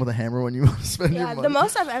hit them with a hammer when you want to spend your Yeah, money. the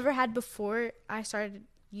most I've ever had before I started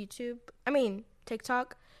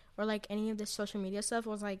TikTok, or like any of this social media stuff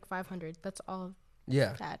was like 500. That's all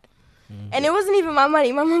Yeah. I've had. And it wasn't even my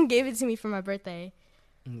money. My mom gave it to me for my birthday.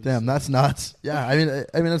 Damn, that's nuts. Yeah, I mean,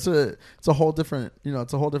 it's a whole different,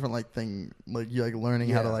 it's a whole different like thing. Like you like learning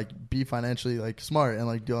how to Yeah. like be financially like smart and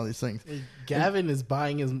like do all these things. Gavin is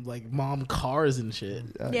buying his like mom cars and shit.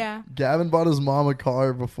 Yeah. Gavin bought his mom a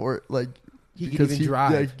car before like He could because even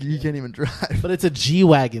drive. he can't even drive. But it's a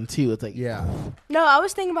G-Wagon too. It's like Yeah. No, I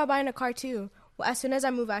was thinking about buying a car too. Well, as soon as I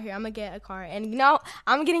move out here, I'm gonna get a car, and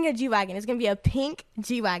I'm getting a G-Wagon. It's gonna be a pink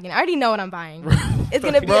G-Wagon. I already know what I'm buying. It's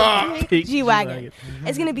gonna be a pink Pink G-Wagon. G-Wagon.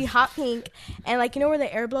 It's gonna be hot pink, and like where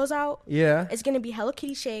the air blows out, Yeah. it's gonna be Hello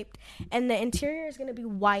Kitty shaped, and the interior is gonna be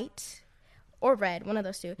white or red, one of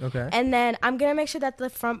those two. Okay. And then I'm gonna make sure that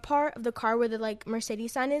the front part of the car where the like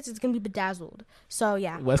Mercedes sign is gonna be bedazzled. So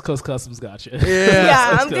yeah, West Coast Customs got you. yeah,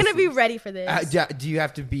 West I'm Coast gonna be ready for this. Do you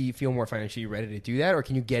have to feel more financially ready to do that, or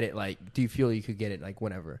can you get it like? Do you feel you could get it like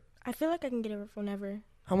whenever? I feel like I can get it whenever.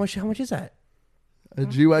 How much is that? A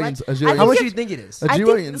G-Wagon's I a think G-Wagon. How much do it's- you think it is? A I think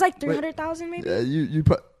G-Wagon- it's like wait. 300,000 maybe. You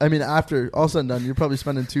put. I mean, after all said and done, you're probably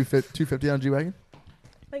spending $250 on a G-Wagon.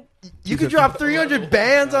 Like You could drop 300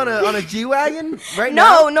 bands on a G-Wagon right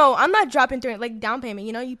no, now. I'm not dropping through it like down payment.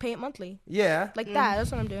 You pay it monthly Yeah. like that.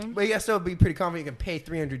 That's what I'm doing. But you gotta still be pretty confident you can pay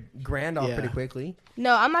 300 grand off Yeah. pretty quickly.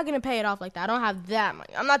 No, I'm not gonna pay it off like that. I don't have that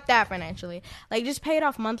money. I'm not that financially. Like just pay it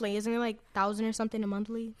off monthly. Isn't it like 1,000 or something a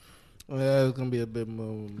monthly? Well, it's gonna be a bit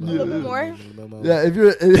more. A little bit more. Yeah, if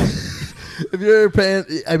you're if you're paying,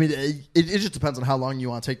 I mean, it just depends on how long you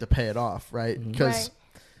want to take to pay it off, right? Because Right.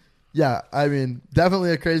 yeah, I mean,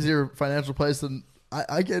 definitely a crazier financial place than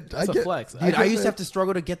I get. That's I a get, flex. Dude, I used to have to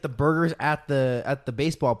struggle to get the burgers at the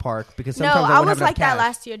baseball park because No, sometimes I I wouldn't was have like that enough cash.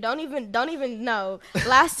 last year. Don't even know.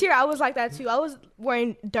 Last year I was like that too. I was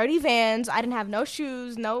wearing dirty Vans. I didn't have no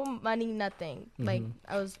shoes, no money, nothing. Like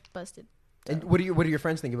I was busted. And what do your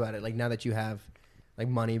friends think about it? Like now that you have like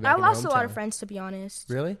money back I in your lost a lot of hometown? friends, to be honest.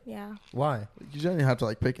 Really? Yeah. Why? You generally have to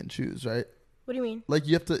like pick and choose, right? What do you mean? Like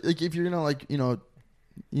you have to like if you're gonna like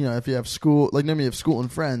if you have school, like maybe you have school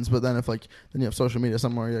and friends, but then if like then you have social media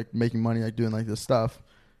somewhere you're like making money, like doing like this stuff,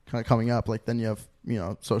 kind of coming up, like then you have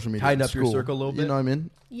social media, Tighten and up your school. circle a little You bit? know what I mean?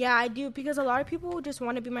 Yeah, I do, because a lot of people just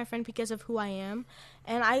want to be my friend because of who I am,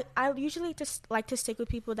 and I usually just like to stick with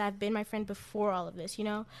people that have been my friend before all of this,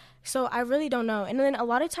 So I really don't know. And then a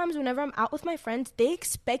lot of times whenever I'm out with my friends, they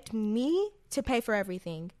expect me to pay for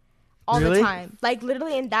everything all Really? the time, like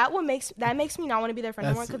literally, and that makes me not want to be their friend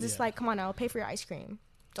anymore, That's- because it's yeah. like, come on now, pay for your ice cream.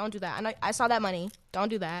 Don't do that. I saw that money. Don't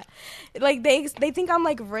do that. Like they think I'm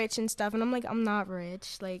like rich and stuff, and I'm like, I'm not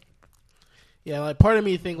rich. Like, Yeah, like part of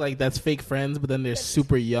me think like that's fake friends, but then they're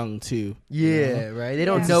super young too. Yeah, right. They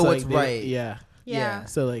don't Yeah. know It's what's like they- right. Yeah. yeah.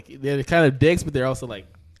 So like they're kind of dicks, but they're also like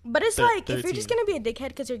But it's Thir- like, if you're just 13. gonna be a dickhead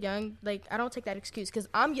because you're young, like, I don't take that excuse, because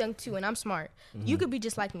I'm young too and I'm smart. You could be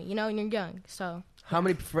just like me, and you're young. So How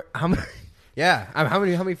many? Yeah. How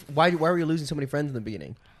many? Why were you losing so many friends in the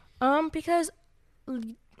beginning? because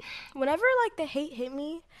whenever like the hate hit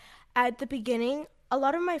me at the beginning, a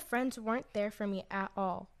lot of my friends weren't there for me at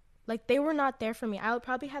all. Like, they were not there for me. I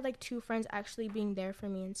probably had like 2 friends actually being there for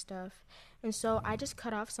me and stuff. And so I just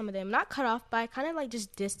cut off some of them. Not cut off, but I kind of like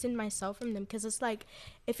just distanced myself from them, because it's like,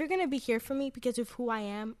 if you're going to be here for me because of who I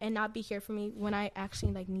am and not be here for me when I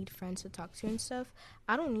actually like need friends to talk to and stuff,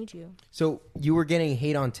 I don't need you. So you were getting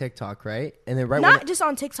hate on TikTok, right? And then right Not when just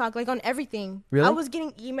on TikTok, like on everything. Really? I was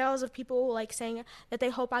getting emails of people like saying that they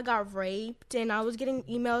hope I got raped, and I was getting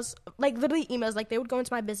emails, like literally emails, like they would go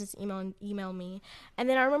into my business email and email me. And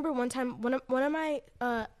then I remember one time one of my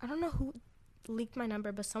I don't know who leaked my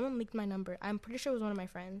number, but someone leaked my number. I'm pretty sure it was one of my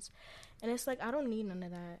friends. And it's like, I don't need none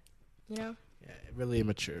of that, yeah, really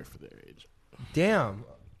immature for their age. damn,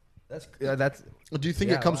 that's Do you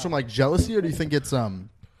think Yeah, it comes wow. from like jealousy, or do you think it's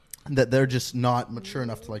that they're just not mature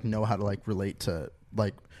enough to like know how to like relate to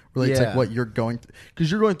like Yeah. what you're going through?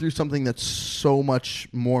 Because you're going through something that's so much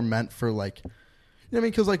more meant for like. I mean,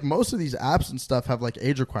 because like most of these apps and stuff have like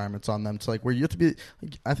age requirements on them. To like where you have to be,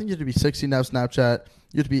 like, I think you have to be 16 to have Snapchat.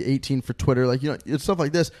 You have to be 18 for Twitter. Like, it's stuff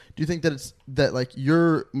like this. Do you think that it's that like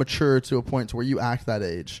you're mature to a point to where you act that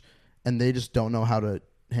age, and they just don't know how to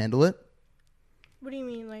handle it? What do you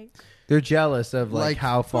mean, like? They're jealous of like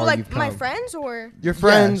how far Like you've come. my friends or? Your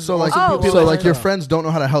friends. Yeah, so like, Oh, so well, like your yeah. friends don't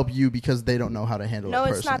know how to help you because they don't know how to handle No, it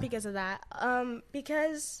it's not personally. because of that.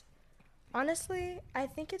 Because honestly, I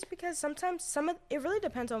think it's because sometimes it really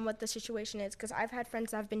depends on what the situation is. Because I've had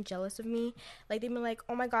friends that have been jealous of me. Like they've been like,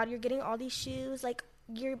 "Oh my God, you're getting all these shoes. Like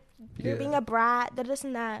you're Yeah. being a brat. That this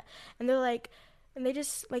and that." And they're like, and they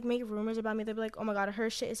just like make rumors about me. They'll be like, "Oh my God, her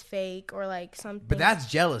shit is fake," or like something. But that's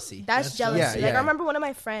jealousy. That's jealousy. Yeah, Like yeah. I remember one of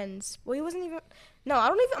my friends. Well, he wasn't even. No,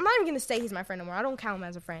 I'm not even gonna say he's my friend anymore. I don't count him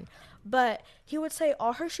as a friend. But he would say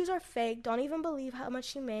all her shoes are fake. Don't even believe how much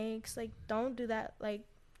she makes. Like, don't do that. Like,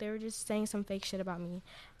 they were just saying some fake shit about me,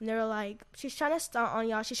 and they were like, she's trying to stunt on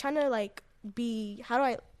y'all. She's trying to like be. How do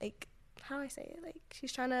I say it? Like,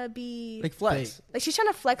 she's trying to be. Like flex. Like she's trying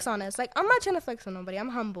to flex on us. Like, I'm not trying to flex on nobody. I'm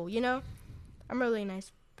humble. You know, I'm a really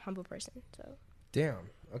nice, humble person. So. Damn.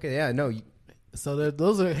 Okay. Yeah. No. So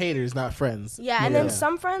those are haters, not friends. Yeah, and then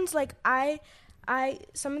some friends, like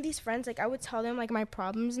some of these friends, like I would tell them like my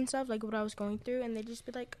problems and stuff, like what I was going through, and they'd just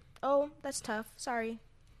be like, "Oh, that's tough. Sorry."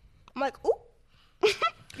 I'm like, "Ooh,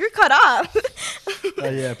 you're cut off."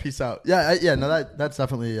 Yeah, peace out. Yeah, no, that's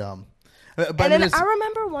definitely. But And I mean, then I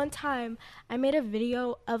remember one time I made a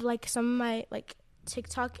video of like some of my like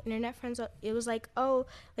TikTok internet friends. It was like, oh,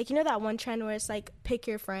 like you know that one trend where it's like pick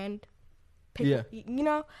your friend, Yeah. you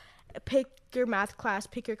know, pick your math class,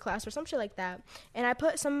 pick your class, or some shit like that. And I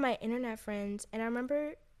put some of my internet friends, and I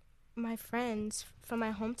remember my friends from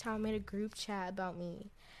my hometown made a group chat about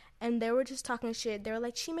me. And they were just talking shit. They were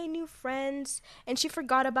like, she made new friends, and she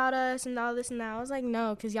forgot about us, and all this and that. I was like,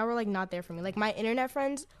 no, because y'all were, like, not there for me. Like, my internet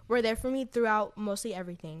friends were there for me throughout mostly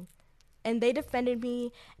everything. And they defended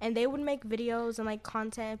me, and they would make videos and, like,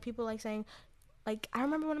 content. People, like, saying, like, I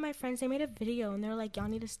remember one of my friends, they made a video, and they were like, y'all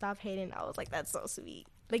need to stop hating. I was like, that's so sweet.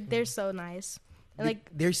 Like, they're so nice. And, like,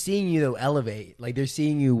 They're seeing you though elevate. Like they're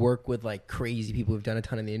seeing you work with like crazy people who've done a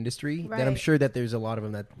ton in the industry. That I'm Right. sure that there's a lot of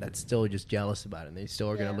them that's still just jealous about it. And they still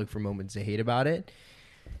are Yeah. gonna look for moments to hate about it.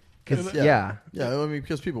 Cause yeah, I mean,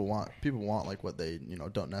 because people want like what they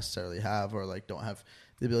don't necessarily have, or like don't have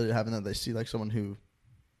the ability to have, and then they see like someone who,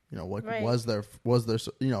 what Right. was their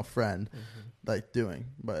friend, like doing.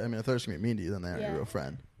 But I mean, if they're just gonna be mean to you, then they aren't your real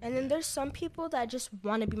friend. And then there's some people that just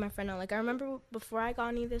want to be my friend now. Like, I remember before I got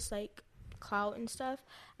any of this, like, clout and stuff,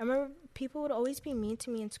 I remember people would always be mean to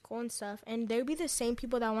me in school and stuff. And they would be the same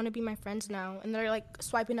people that want to be my friends now. And they're, like,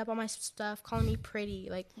 swiping up on my stuff, calling me pretty.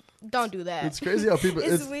 Like, don't do that. It's crazy how people.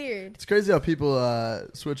 it's weird. It's crazy how people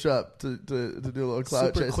switch up to do a little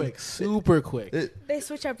clout chasing. Super quick. They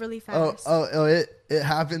switch up really fast. It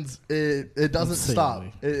happens. It doesn't stop.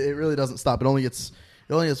 Insanely. It really doesn't stop. It only gets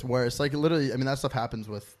worse. Like literally, I mean, that stuff happens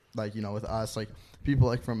with like with us, like people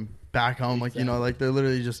like from back home, like like they're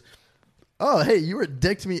literally just, oh hey, you were a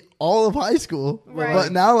dick to me all of high school, Right.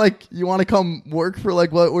 but now like you want to come work for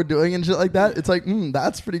like what we're doing and shit like that. It's like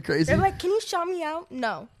that's pretty crazy. They're like, can you shout me out?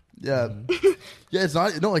 No. Yeah, yeah. It's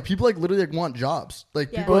not like people like literally like want jobs.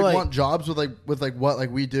 Like Yeah. people Or, like like- want jobs with what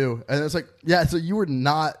like we do, and it's like yeah. So you were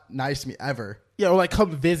not nice to me ever. Yeah, or like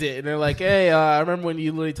come visit, and they're like, "Hey, I remember when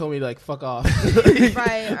you literally told me to, like fuck off."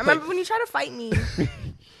 Right. I remember when you tried to fight me.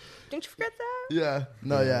 Didn't you forget that? Yeah.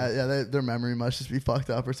 No. Yeah. Their memory must just be fucked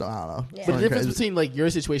up or something. I don't know. Yeah. But the Something difference crazy. between like your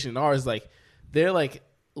situation and ours, like they're like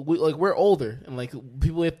we're older, and like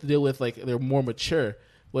people have to deal with like they're more mature.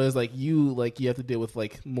 Whereas like you have to deal with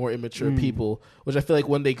like more immature people, which I feel like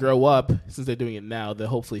when they grow up, since they're doing it now, they'll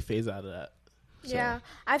hopefully phase out of that. So. Yeah.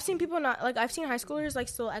 I've seen people I've seen high schoolers like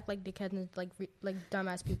still act like dickheads and like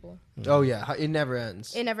dumbass people. Oh yeah, it never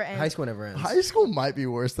ends. It never ends. High school never ends. High school might be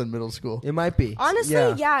worse than middle school. It might be. Honestly,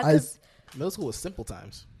 yeah. I- 'Cause- Middle school was simple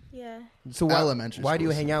times. yeah. So why, Elementary why do you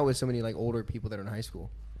school. hang out with so many like older people that are in high school?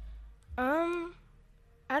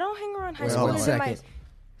 I don't hang around high Wait, schoolers. hold on a in second.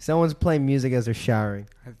 Someone's playing music as they're showering.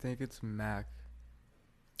 I think it's Mac.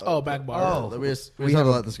 Oh, back bar. We just have to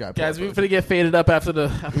let this guy. Guys, pull we're up. gonna get faded up after the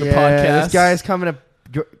Yeah, podcast. this guy's coming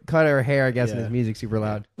to cut her hair, I guess, and Yeah. his music super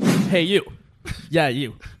loud. Hey, you. Yeah,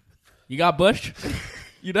 you. You got Bush?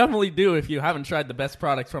 You definitely do if you haven't tried the best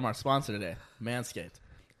products from our sponsor today, Manscaped.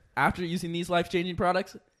 After using these life-changing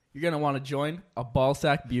products, you're going to want to join a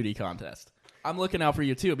Ballsack Beauty Contest. I'm looking out for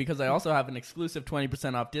you, too, because I also have an exclusive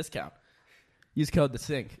 20% off discount. Use code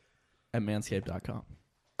THESYNC at manscaped.com. All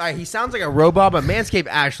right, he sounds like a robot, but Manscaped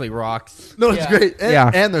actually rocks. No, it's Yeah. great. And,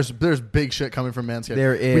 Yeah. and there's big shit coming from Manscaped.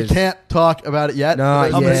 There is. We can't talk about it yet.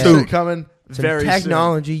 Not but there's yet. shit coming Some very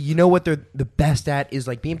technology. You know what they're the best at is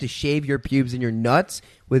like being able to shave your pubes and your nuts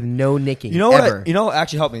with no nicking. You know ever. what? You know what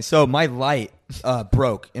actually helped me? So my light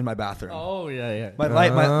broke in my bathroom. Oh yeah. My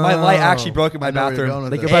light actually broke in my I know where you're bathroom. going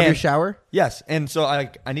with Like this. above your And- shower? Yes, and so I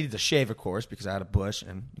needed to shave, of course, because I had a bush,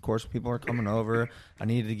 and of course people were coming over. I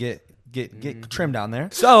needed to get trimmed down there.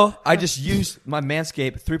 So I just used my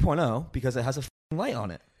Manscaped 3.0 because it has a f***ing light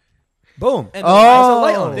on it. Boom. And It has a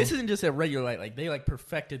light Oh. on it. this isn't just a regular light. Like they like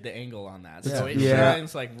perfected the angle on that, so it Yeah.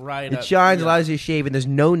 shines like right It up. shines, yeah. allows you to shave, and there's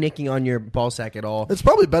no nicking on your ball sack at all. It's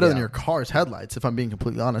probably better than Yeah. your car's headlights, if I'm being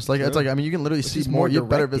completely honest. Like it's Really? like I mean, you can literally It's see just more. more You have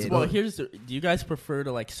better directed. Well, visibility. do you guys prefer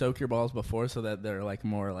to like soak your balls before so that they're like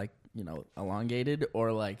more like elongated,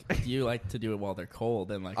 or like do you like to do it while they're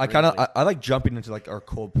cold and like? I kind of I like jumping into like our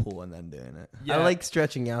cold pool and then doing it. Yeah. I like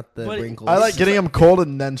stretching out the But it- wrinkles. I like getting them cold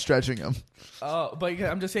and then stretching them. Oh, but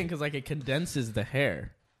I'm just saying because like it condenses the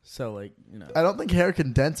hair, so like I don't think hair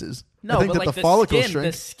condenses. No, I think but that like the follicles skin,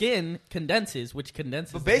 shrink. the skin condenses, which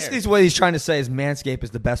condenses. But the basically, hair. what he's trying to say is Manscaped is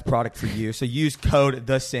the best product for you. So use code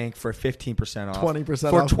TheSync for 15% off. 20%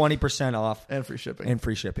 for off. 20% off and free shipping. and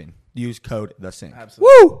free shipping. Use code TheSync.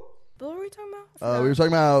 Absolutely. Woo! What were we talking about?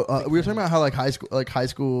 We were talking about how like high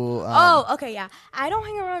school. Oh, okay, yeah. I don't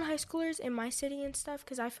hang around high schoolers in my city and stuff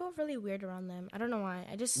because I feel really weird around them. I don't know why.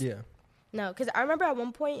 I just no, because I remember at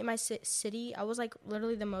one point in my city, I was like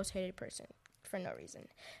literally the most hated person for no reason.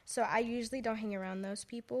 So I usually don't hang around those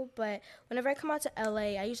people. But whenever I come out to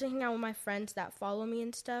LA, I usually hang out with my friends that follow me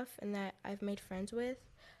and stuff and that I've made friends with.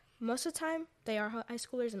 Most of the time, they are high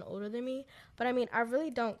schoolers and older than me. But I mean, I really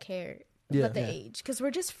don't care about the age because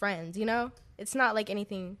we're just friends, It's not like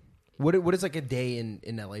anything. What is like a day in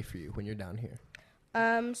LA for you when you're down here?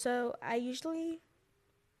 So I usually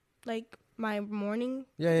like my morning.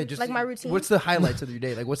 Yeah, just Like my routine? What's the highlights of your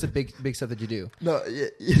day? Like, what's the big stuff that you do? No,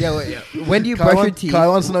 Yeah. When do you Kai brush your wants, teeth? Kai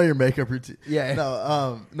wants to know your makeup routine. Yeah.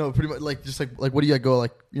 No, pretty much like just like what do you go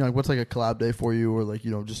like like what's like a collab day for you or like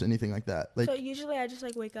just anything like that like So usually I just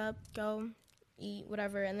like wake up, go eat,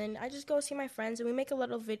 whatever, and then I just go see my friends and we make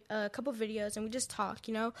a couple videos and we just talk.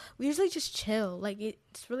 We usually just chill. Like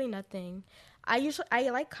it's really nothing. I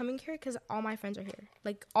like coming here because all my friends are here.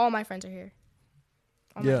 Like all my friends are here.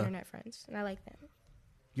 All my internet friends, and I like them.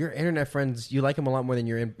 Your internet friends, you like them a lot more than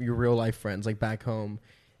your real life friends. Like back home,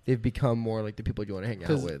 they've become more like the people you want to hang out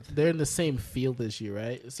Because with. they're in the same field as you,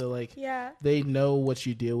 right? So like, Yeah. they know what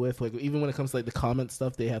you deal with. Like even when it comes to like the comment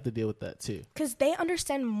stuff, they have to deal with that too. Because they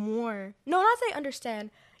understand more. No, not they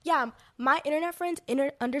understand. Yeah, my internet friends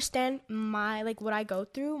understand my, like, what I go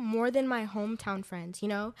through more than my hometown friends,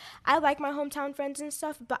 I like my hometown friends and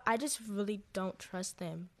stuff, but I just really don't trust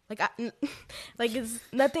them. Like, it's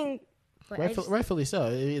nothing. Like, Rightfully so.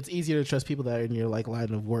 It's easier to trust people that are in your like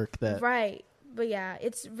line of work. That Right. But yeah,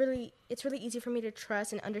 it's really easy for me to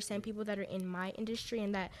trust and understand people that are in my industry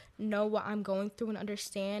and that know what I'm going through and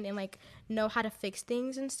understand and like know how to fix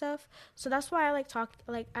things and stuff. So that's why I like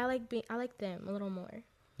I like them a little more.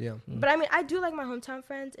 Yeah. But I mean, I do like my hometown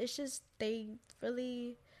friends. It's just I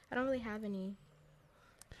don't really have any.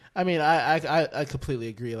 I mean, I completely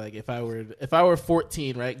agree. Like if I were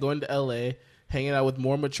 14, right, going to LA, hanging out with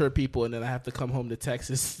more mature people, and then I have to come home to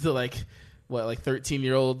Texas to like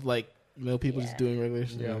 13-year-old people just doing regular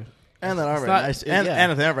shit. Yeah. and then are It's very not- nice it- and, yeah.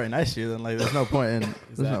 and if they're very nice to you then like there's no point in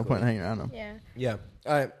hanging around them. Yeah. Yeah.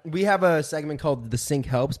 All right. We have a segment called The Sync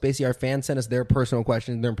Helps. Basically, our fans send us their personal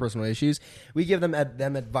questions, their personal issues. We give them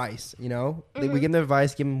advice, We give them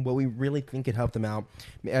advice, give them what we really think could help them out.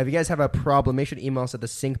 If you guys have a problem, make sure to email us at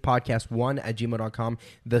thesyncpodcast1@gmail.com,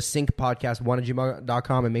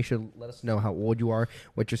 thesyncpodcast1@gmail.com, and make sure to let us know how old you are,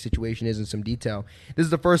 what your situation is in some detail. This is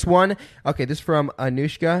the first one. Okay, this is from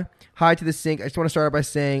Anushka. Hi to The Sync. I just want to start out by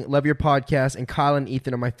saying, love your podcast, and Kyle and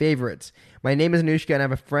Ethan are my favorites. My name is Anushka, and I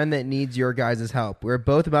have a friend that needs your guys' help. We're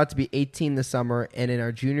both about to be 18 this summer and in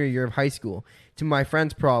our junior year of high school. To my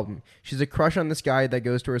friend's problem, she's a crush on this guy that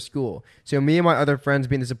goes to her school. So me and my other friends,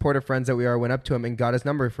 being the supportive friends that we are, went up to him and got his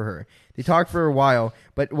number for her. They talked for a while,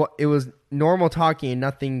 but it was normal talking and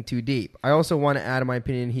nothing too deep. I also want to add, in my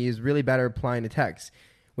opinion, he is really bad at replying to texts.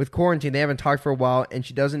 With quarantine, they haven't talked for a while, and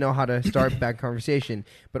she doesn't know how to start back conversation,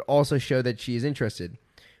 but also show that she is interested.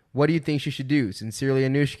 What do you think she should do? Sincerely,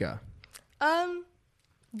 Anushka.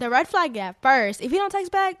 The red flag gap first. If he don't text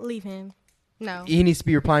back, leave him. No. He needs to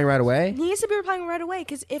be replying right away? He needs to be replying right away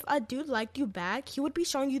because if a dude liked you back, he would be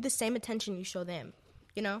showing you the same attention you show them.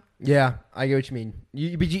 Yeah, I get what you mean.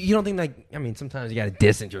 But you don't think, sometimes you got to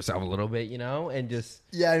distance yourself a little bit, and just...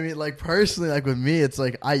 Yeah, I mean, like, personally, like, with me, it's,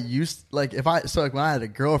 like, when I had a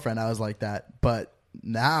girlfriend, I was like that, but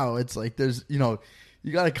now it's, like, there's, you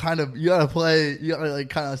gotta play, you gotta, like,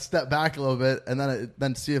 kind of step back a little bit, and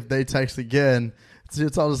then see if they text again.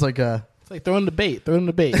 It's all just like like throwing the bait, and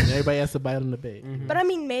everybody has to bite on the bait. But I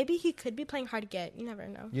mean, maybe he could be playing hard to get. You never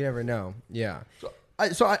know. You never know. Yeah.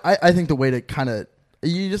 I think the way to kind of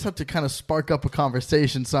you just have to kind of spark up a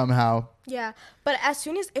conversation somehow. Yeah, but as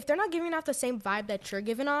soon as if they're not giving off the same vibe that you're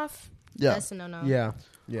giving off, Yeah. that's a no. Yeah.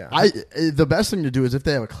 Yeah. The best thing to do is if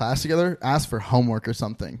they have a class together, ask for homework or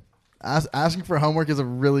something. Asking for homework is a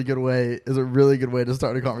really good way to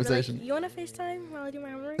start a conversation. Like, you want to FaceTime while I do my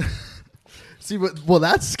homework? See, well,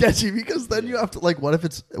 that's sketchy because then you have to what if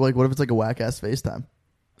it's like a whack ass FaceTime?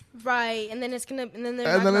 Right, and then they're not then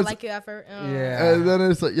gonna it's- like you after. Yeah. And then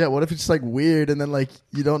it's like, what if it's just like weird and then like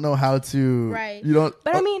you don't know how to, Right. You don't.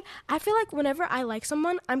 But I mean, I feel like whenever I like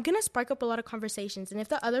someone, I'm gonna spark up a lot of conversations, and if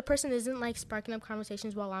the other person isn't like sparking up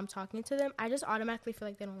conversations while I'm talking to them, I just automatically feel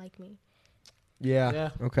like they don't like me. Yeah. Yeah.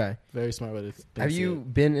 Okay. Very smart way to Have you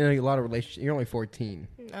been in a lot of relationships? You're only 14.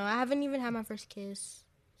 No, I haven't even had my first kiss.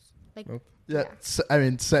 Like, Oh. Yeah. I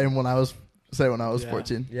mean, same when I was Yeah.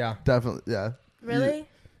 14. Yeah. Definitely. Yeah. really?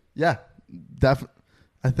 Yeah. Definitely.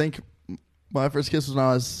 I think my first kiss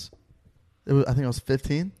was when I think I was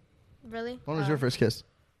 15. Really? When was your first kiss?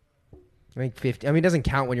 I think 15. I mean, it doesn't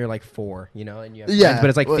count when you're like 4, and you have Yeah, friends, but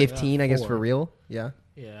it's like well, 15, I guess, 4. for real. Yeah.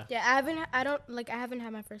 Yeah. Yeah, I haven't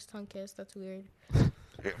had my first tongue kiss. That's weird.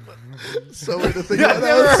 So weird to think about.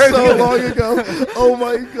 That was so long ago. Oh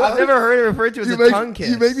my god. I've never heard it referred to as a tongue kiss.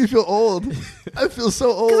 You make me feel old. I feel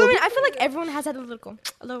so old. Because I mean, I feel like everyone has had a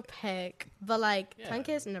little peck, but like tongue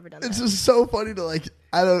kiss, never done It's that. just so funny to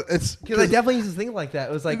I don't. It's Because I definitely used to think like that.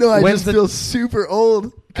 It was like, no, I when's just feel super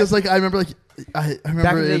old because I remember I back in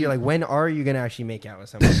remember the day, in- you're like, when are you gonna actually make out with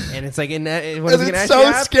someone? And it's like, when and is it gonna it's actually so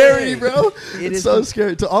happen? scary, bro. It It's is so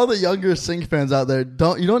scary. To all the younger Sync fans out there, you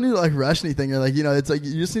don't need to like rush anything. You're like, it's like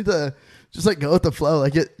you just need to just like go with the flow.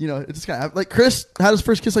 Like it just kind of like Chris had his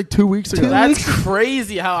first kiss like 2 weeks ago. That's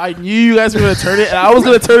crazy how I knew you guys were going to turn it, and I was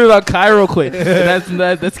going to turn it on Kai real quick.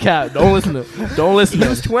 That's cap. Don't listen to him. Don't listen He to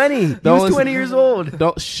was him. 20. He Don't was listen. 20 years old.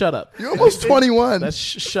 Don't shut up. You're almost 21. That's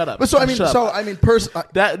shut up. But so I mean, Shut up.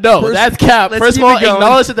 That's cap. Let's First of keep all, it going.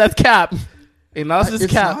 acknowledge that that's cap. Acknowledge this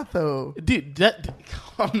it's cap, not though. dude.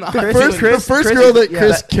 I'm not. Chris- The first Chris- girl that yeah.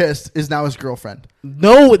 Chris kissed is now his girlfriend.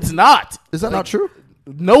 No, it's not. Is that not true?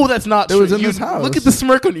 No, that's not It true. was in this house. Look at the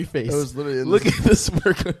smirk on your face. It was literally in Look this- at the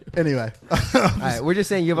smirk on your Anyway, All right, we're just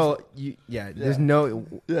saying you have there's no.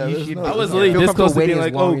 Yeah, you there's should no- I was feel literally this comfortable close to waiting being as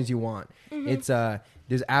like, long oh. as you want. It's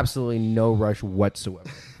there's absolutely no rush whatsoever.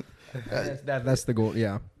 That's the goal.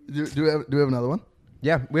 Yeah. do we have another one?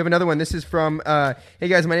 Yeah, we have another one. This is from, hey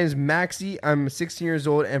guys, my name is Maxi. I'm 16 years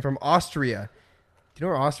old and from Austria. Do you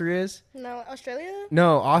know where Austria is? No, Australia?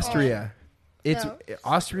 No, Austria. It's No.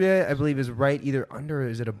 Austria, I believe, is right either under or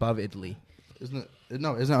is it above Italy? Isn't it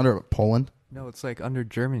under Poland? No, it's like under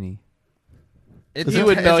Germany. He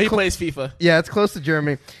would know. He clo- plays FIFA. Yeah, it's close to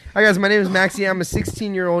Germany. Hi guys, my name is Maxi. I'm a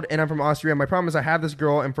 16-year-old and I'm from Austria. My problem is I have this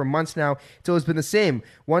girl, and for months now, it's always been the same.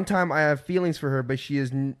 One time I have feelings for her, but she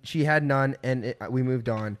had none, and we moved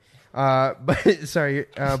on.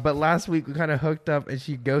 But last week we kind of hooked up, and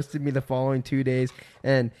she ghosted me the following 2 days,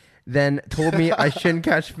 and then told me I shouldn't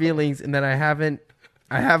catch feelings, and that I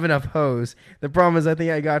have enough hoes. The problem is I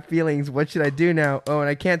think I got feelings. What should I do now? Oh, and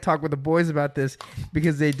I can't talk with the boys about this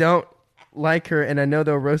because they don't like her, and I know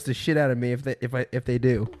they'll roast the shit out of me if they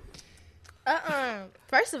do.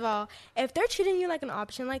 First of all, if they're treating you like an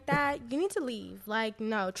option like that, you need to leave. Like,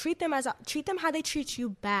 no, treat them how they treat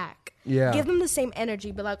you back. Yeah. Give them the same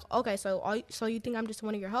energy. But like, okay, so you think I'm just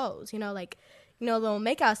one of your hoes? Little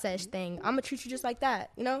makeout sesh thing. I'm gonna treat you just like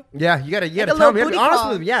that. Yeah, you gotta a tell little me. booty Honest call.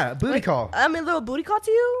 with them. Yeah, booty call. I mean, little booty call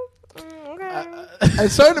to you. Okay.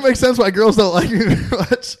 It's starting to make sense why girls don't like me very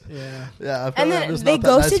much. Yeah. Yeah, I feel And like I'm then just they not that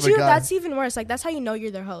nice ghosted of a you. guy. That's even worse. Like, that's how you know you're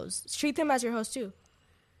their host. Treat them as your host too.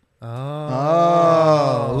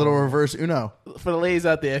 Oh, a little reverse Uno. For the ladies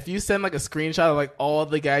out there, if you send like a screenshot of like all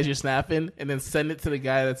the guys you're snapping, and then send it to the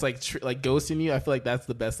guy that's like ghosting you, I feel like that's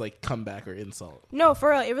the best like comeback or insult. No,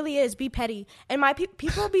 for real, it really is. Be petty. And my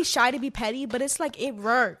people be shy to be petty, but it's like it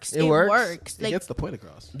works. It works? It Like, gets the point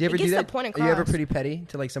across. Do you ever It do gets that? the point Are you ever across. pretty petty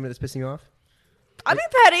to like somebody that's pissing you off? I'll be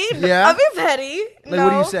petty. Yeah? I'll be petty. Like, what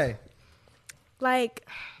do you say? Like,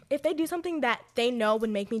 if they do something that they know would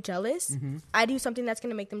make me jealous, I do something that's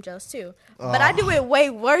gonna make them jealous too. But I do it way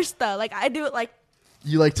worse though. Like, I do it like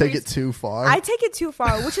You like take it too far. I take it too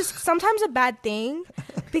far, which is sometimes a bad thing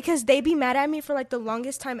because they be mad at me for like the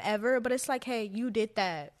longest time ever. But it's like, hey, you did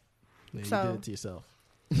that. Yeah, So- you did it to yourself.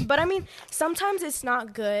 But I mean, sometimes it's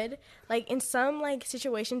not good. Like in some like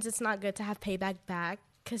situations, it's not good to have payback back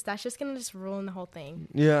because that's just gonna just ruin the whole thing.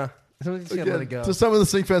 Yeah. Sometimes you just gotta let it go. To some of the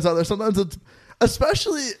Sync fans out there, sometimes it's,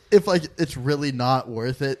 especially if like it's really not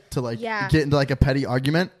worth it to like Yeah. get into like a petty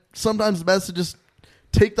argument. sometimes best to just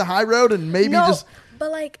take the high road and maybe No, just but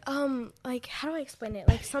like how do I explain it?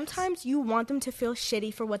 Like sometimes you want them to feel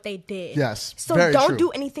shitty for what they did. yes. So very don't true. do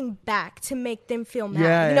anything back to make them feel mad.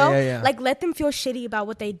 Yeah, you know, yeah. like let them feel shitty about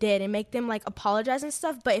what they did and make them like apologize and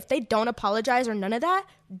stuff. But if they don't apologize or none of that,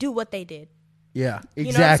 do what they did. Yeah, You know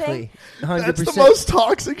what I'm exactly. 100%. That's the most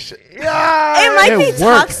toxic shit. It might be works.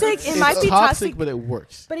 toxic. It It's might be toxic, but it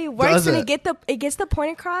works. but it works Does and it? it gets the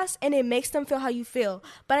point across and it makes them feel how you feel.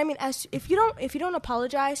 But I mean, if you don't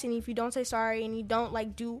apologize and if you don't say sorry and you don't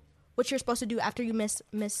like do what you're supposed to do after you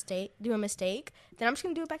do a mistake, then I'm just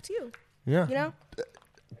gonna do it back to you. Yeah. You know,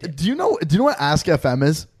 Do you know what Ask FM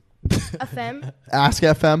is? a femme. Ask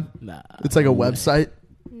FM. Nah. It's like a website.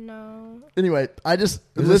 No. Anyway, I just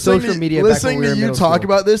It was a listening social to, media back when listening we were to in you middle talk school.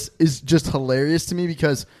 about this is just hilarious to me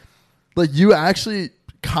because like you actually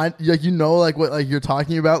like what like you're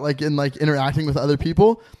talking about like in like interacting with other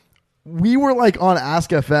people. We were like on Ask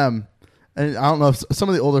FM, and I don't know if some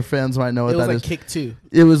of the older fans might know what It was that like is. Kick 2.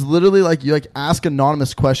 It was literally like you like ask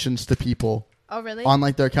anonymous questions to people Oh really? on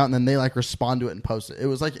like their account, and then they like respond to it and post it. It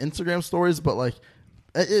was like Instagram stories, but like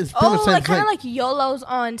it's pretty much Oh, the same like kind thing. of like YOLOs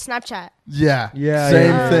on Snapchat. Yeah, Yeah, same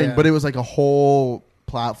yeah, thing. yeah. But it was like a whole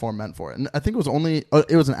platform meant for it, and I think it was only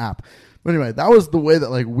it was an app. But anyway, that was the way that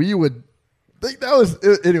like we would think that was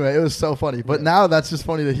anyway. It was so funny. But now that's just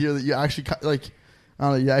funny to hear that you actually like I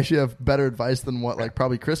don't know. You actually have better advice than what like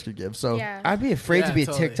probably Chris could give. So Yeah. I'd be afraid to Yeah, be a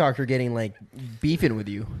totally. TikToker getting like beefing with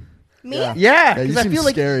you. Me? Yeah. Yeah, you because I seem feel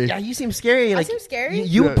like scary. yeah, you seem scary. I Like seem scary?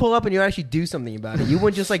 You would Yeah. pull up and you actually do something about it. You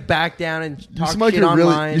wouldn't just like back down and you talk seem like shit you're online.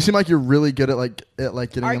 really you seem like you're really good at getting in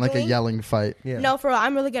like a Arguing? yelling fight. yeah. No, for real.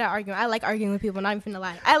 I'm really good at arguing. I like arguing with people. Not even gonna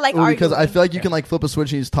lie. I like Well, arguing. because I feel like you can like flip a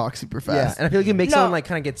switch and you just talk super Yeah, fast. and I feel like it makes No. someone like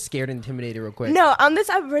kind of get scared and intimidated real quick. No, I'm this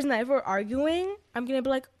type of person that if we're arguing, I'm gonna be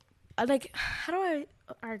like, how do I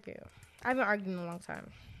argue? I haven't argued in a long time.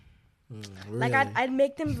 Like I'd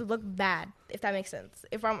make them look bad, if that makes sense.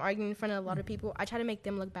 If I'm arguing in front of a lot of people, I try to make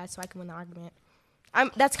them look bad so I can win the argument.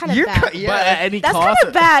 That's kind of You're bad. yeah. But at any That's kind cost,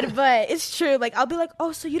 of bad, but it's true. Like I'll be like,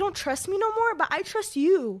 oh, so you don't trust me no more, but I trust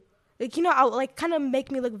you. Like I'll like kind of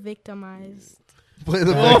make me look victimized. Play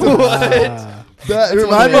the victim. That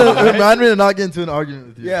remind me to not get into an argument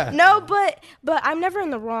with you. Yeah. No, but I'm never in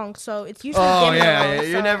the wrong, so it's usually Oh them in the yeah, wrong, yeah,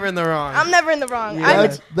 you're so- never in the wrong. I'm never in the wrong.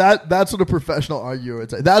 I'm, That's what a professional arguer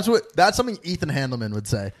would say. That's something Ethan Handelman would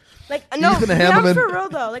say. like no, Ethan but Handelman. I'm for real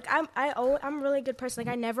though. Like I'm a really good person.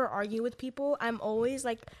 Like I never argue with people. I'm always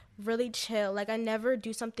like really chill. Like I never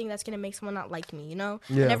do something that's gonna make someone not like me. You know,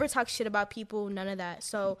 Yeah. I never talk shit about people. None of that.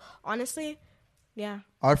 So honestly, yeah.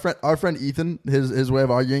 Our friend Ethan, his way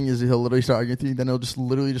of arguing is he'll literally start arguing with you, then he'll just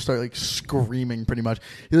literally just start like screaming pretty much.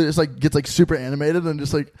 He just like gets like super animated and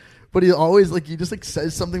just like, but he always like he just like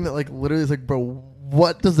says something that like literally is like, bro,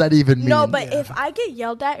 what does that even mean? No, but if I get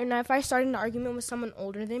yelled at and if I start an argument with someone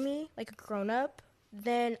older than me, like a grown up,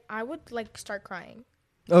 then I would like start crying.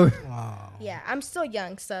 Oh, Yeah, I'm still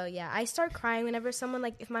young, so yeah, I start crying whenever someone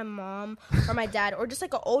like if my mom or my dad or just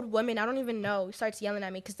like an old woman I don't even know starts yelling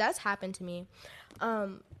at me because that's happened to me.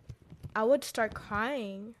 I would start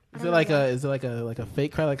crying. I is don't it know like why. a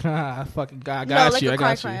fake cry? Like, I fucking got No, like you. a I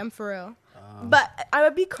cry got cry. you. I'm for real. But I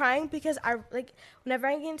would be crying because I like whenever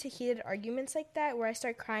I get into heated arguments like that where I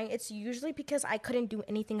start crying, it's usually because I couldn't do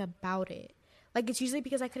anything about it. Like it's usually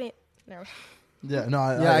because I couldn't. No. yeah, no,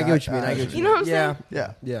 I get what you mean. I get what You know what I'm yeah, saying?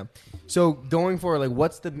 Yeah, yeah. So going forward, like,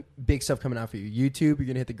 what's the big stuff coming out for you? YouTube? You're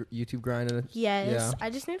gonna hit the YouTube grind. And Yes, Yeah.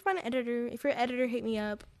 I just need to find an editor. If you're an editor, hit me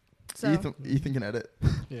up. So Ethan can edit.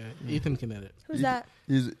 Yeah, Ethan can edit. who's that?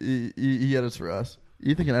 He edits for us.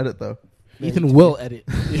 Ethan can edit though. Ethan will edit.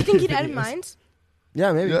 You think he'd edit mines?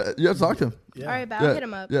 Yeah, maybe. Yeah, you have to talk to him. Yeah. All right, but Yeah, I'll hit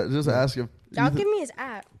him up. Yeah, just ask him. Y'all Ethan- give me his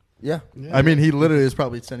app. Yeah. I mean, he literally is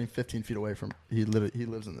probably standing 15 feet away from. He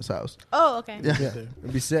lives in this house. Oh, okay. Yeah. Yeah,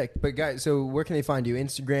 it'd be sick. But guys, so where can they find you?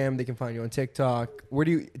 Instagram. They can find you on TikTok. Where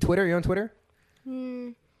do you? Twitter? Are you on Twitter?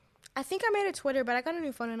 I think I made a Twitter, but I got a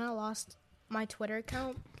new phone and I lost my Twitter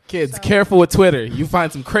account. Kids, So- careful with Twitter. You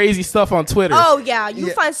find some crazy stuff on Twitter. Oh yeah, you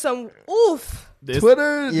Yeah. find some oof.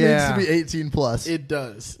 Twitter Yeah. needs to be 18 plus. It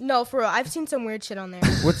does. No, for real, I've seen some weird shit on there.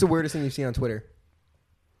 What's the weirdest thing you've seen on Twitter?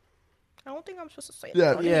 I don't think I'm supposed to say Yeah.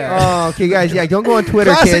 that. on Yeah. here. Oh, okay, guys. Yeah, don't go on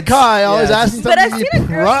Twitter, Classic kids. Kai always Yeah. asking But I've something seen you a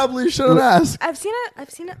girl- probably shouldn't ask. I've seen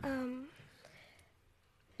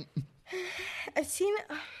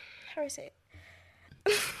a how do I say it?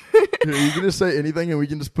 Here, you can just say anything and we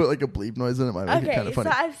can just put like a bleep noise in it. Might make it kind Okay, of so funny.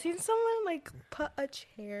 I've seen someone like put a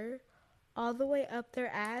chair all the way up their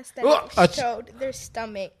ass that Oh, it showed their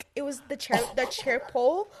stomach. It was the chair. The chair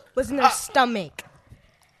pole was in their stomach,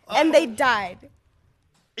 and they died.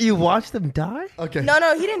 You watched them die? Okay. No,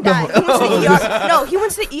 he didn't die. He went to the ER. No, he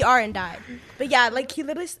went to the ER and died. But yeah, like he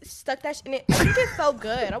literally stuck that shit in it. I think it felt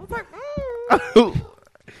good. I was like,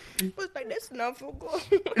 I was like, this not feel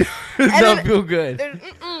good. Does And not then- feel good.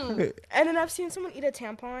 And then I've seen someone eat a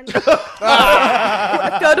tampon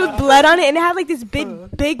filled with blood on it, and it had like this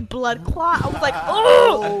big blood clot. I was like,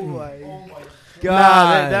 oh. Oh my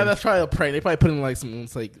Nah, god. that's probably a prank. They probably put in like some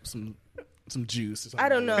juice. Or something. I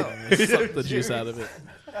don't know. Suck the juice out of it.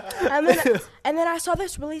 And then I saw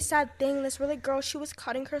this really sad thing. This really girl, she was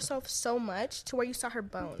cutting herself so much to where you saw her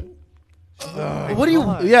bone. What do you?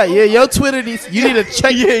 Yeah, your Twitter needs. You need to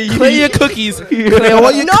check. Clear your cookies. Clear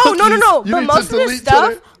all your No. You But need most to of the delete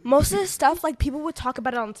stuff, Twitter. like people would talk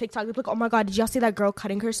about it on TikTok. They'd be like, "Oh my god, did y'all see that girl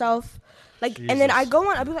cutting herself?" Like, and then I go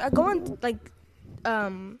on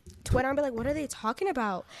Twitter and be like, "What are they talking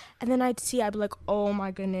about?" And then I'd be like, "Oh my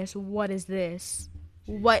goodness, what is this?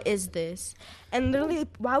 What is this?" And literally,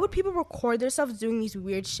 why would people record themselves doing these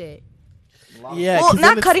weird shit? Yeah, Well, 'cause then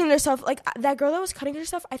not it's- cutting herself. Like that girl that was cutting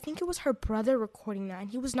herself, I think it was her brother recording that, and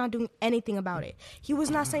he was not doing anything about it. He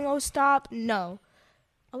was not saying, "Oh, stop." No.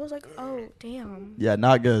 I was like, "Oh, damn." Yeah,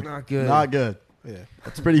 not good. Not good. Not good. Yeah.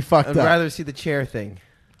 It's pretty fucked I'd up. rather see the chair thing.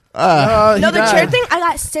 Ah. No, the chair thing, I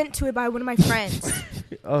got sent to it by one of my friends.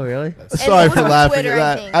 Oh, really? Sorry it was for on laughing Twitter, at I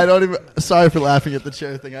that. think. I don't even. Sorry for laughing at the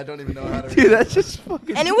chair thing. I don't even know how to. Dude, that's just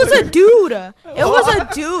fucking. And it was a dude. It was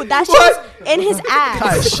a dude. That shit was in his ass.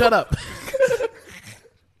 Guys, shut up.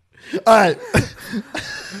 All right.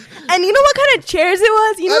 And you know what kind of chairs it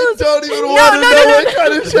was? You know, I don't even No, want to no, know no, what no.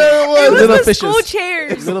 kind of chair it was. it was Little the fishes. school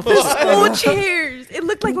chairs. Little The fishes. school chairs. It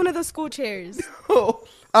looked like one of the school chairs. Oh.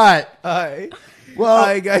 All right. All right. Well, All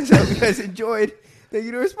right, guys. Hope you guys enjoyed. Thank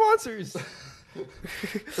you to our sponsors.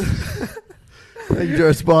 thank you to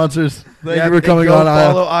our sponsors. Thank Yeah, you for coming go on. Aya.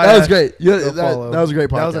 follow That Aya. was great. Go That follow. was a great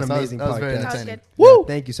podcast. That was an amazing that was very podcast. That was entertaining. good. Woo!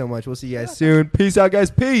 Thank you so much. We'll see you guys soon. Peace out,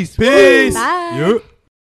 guys. Peace. Bye. Yep.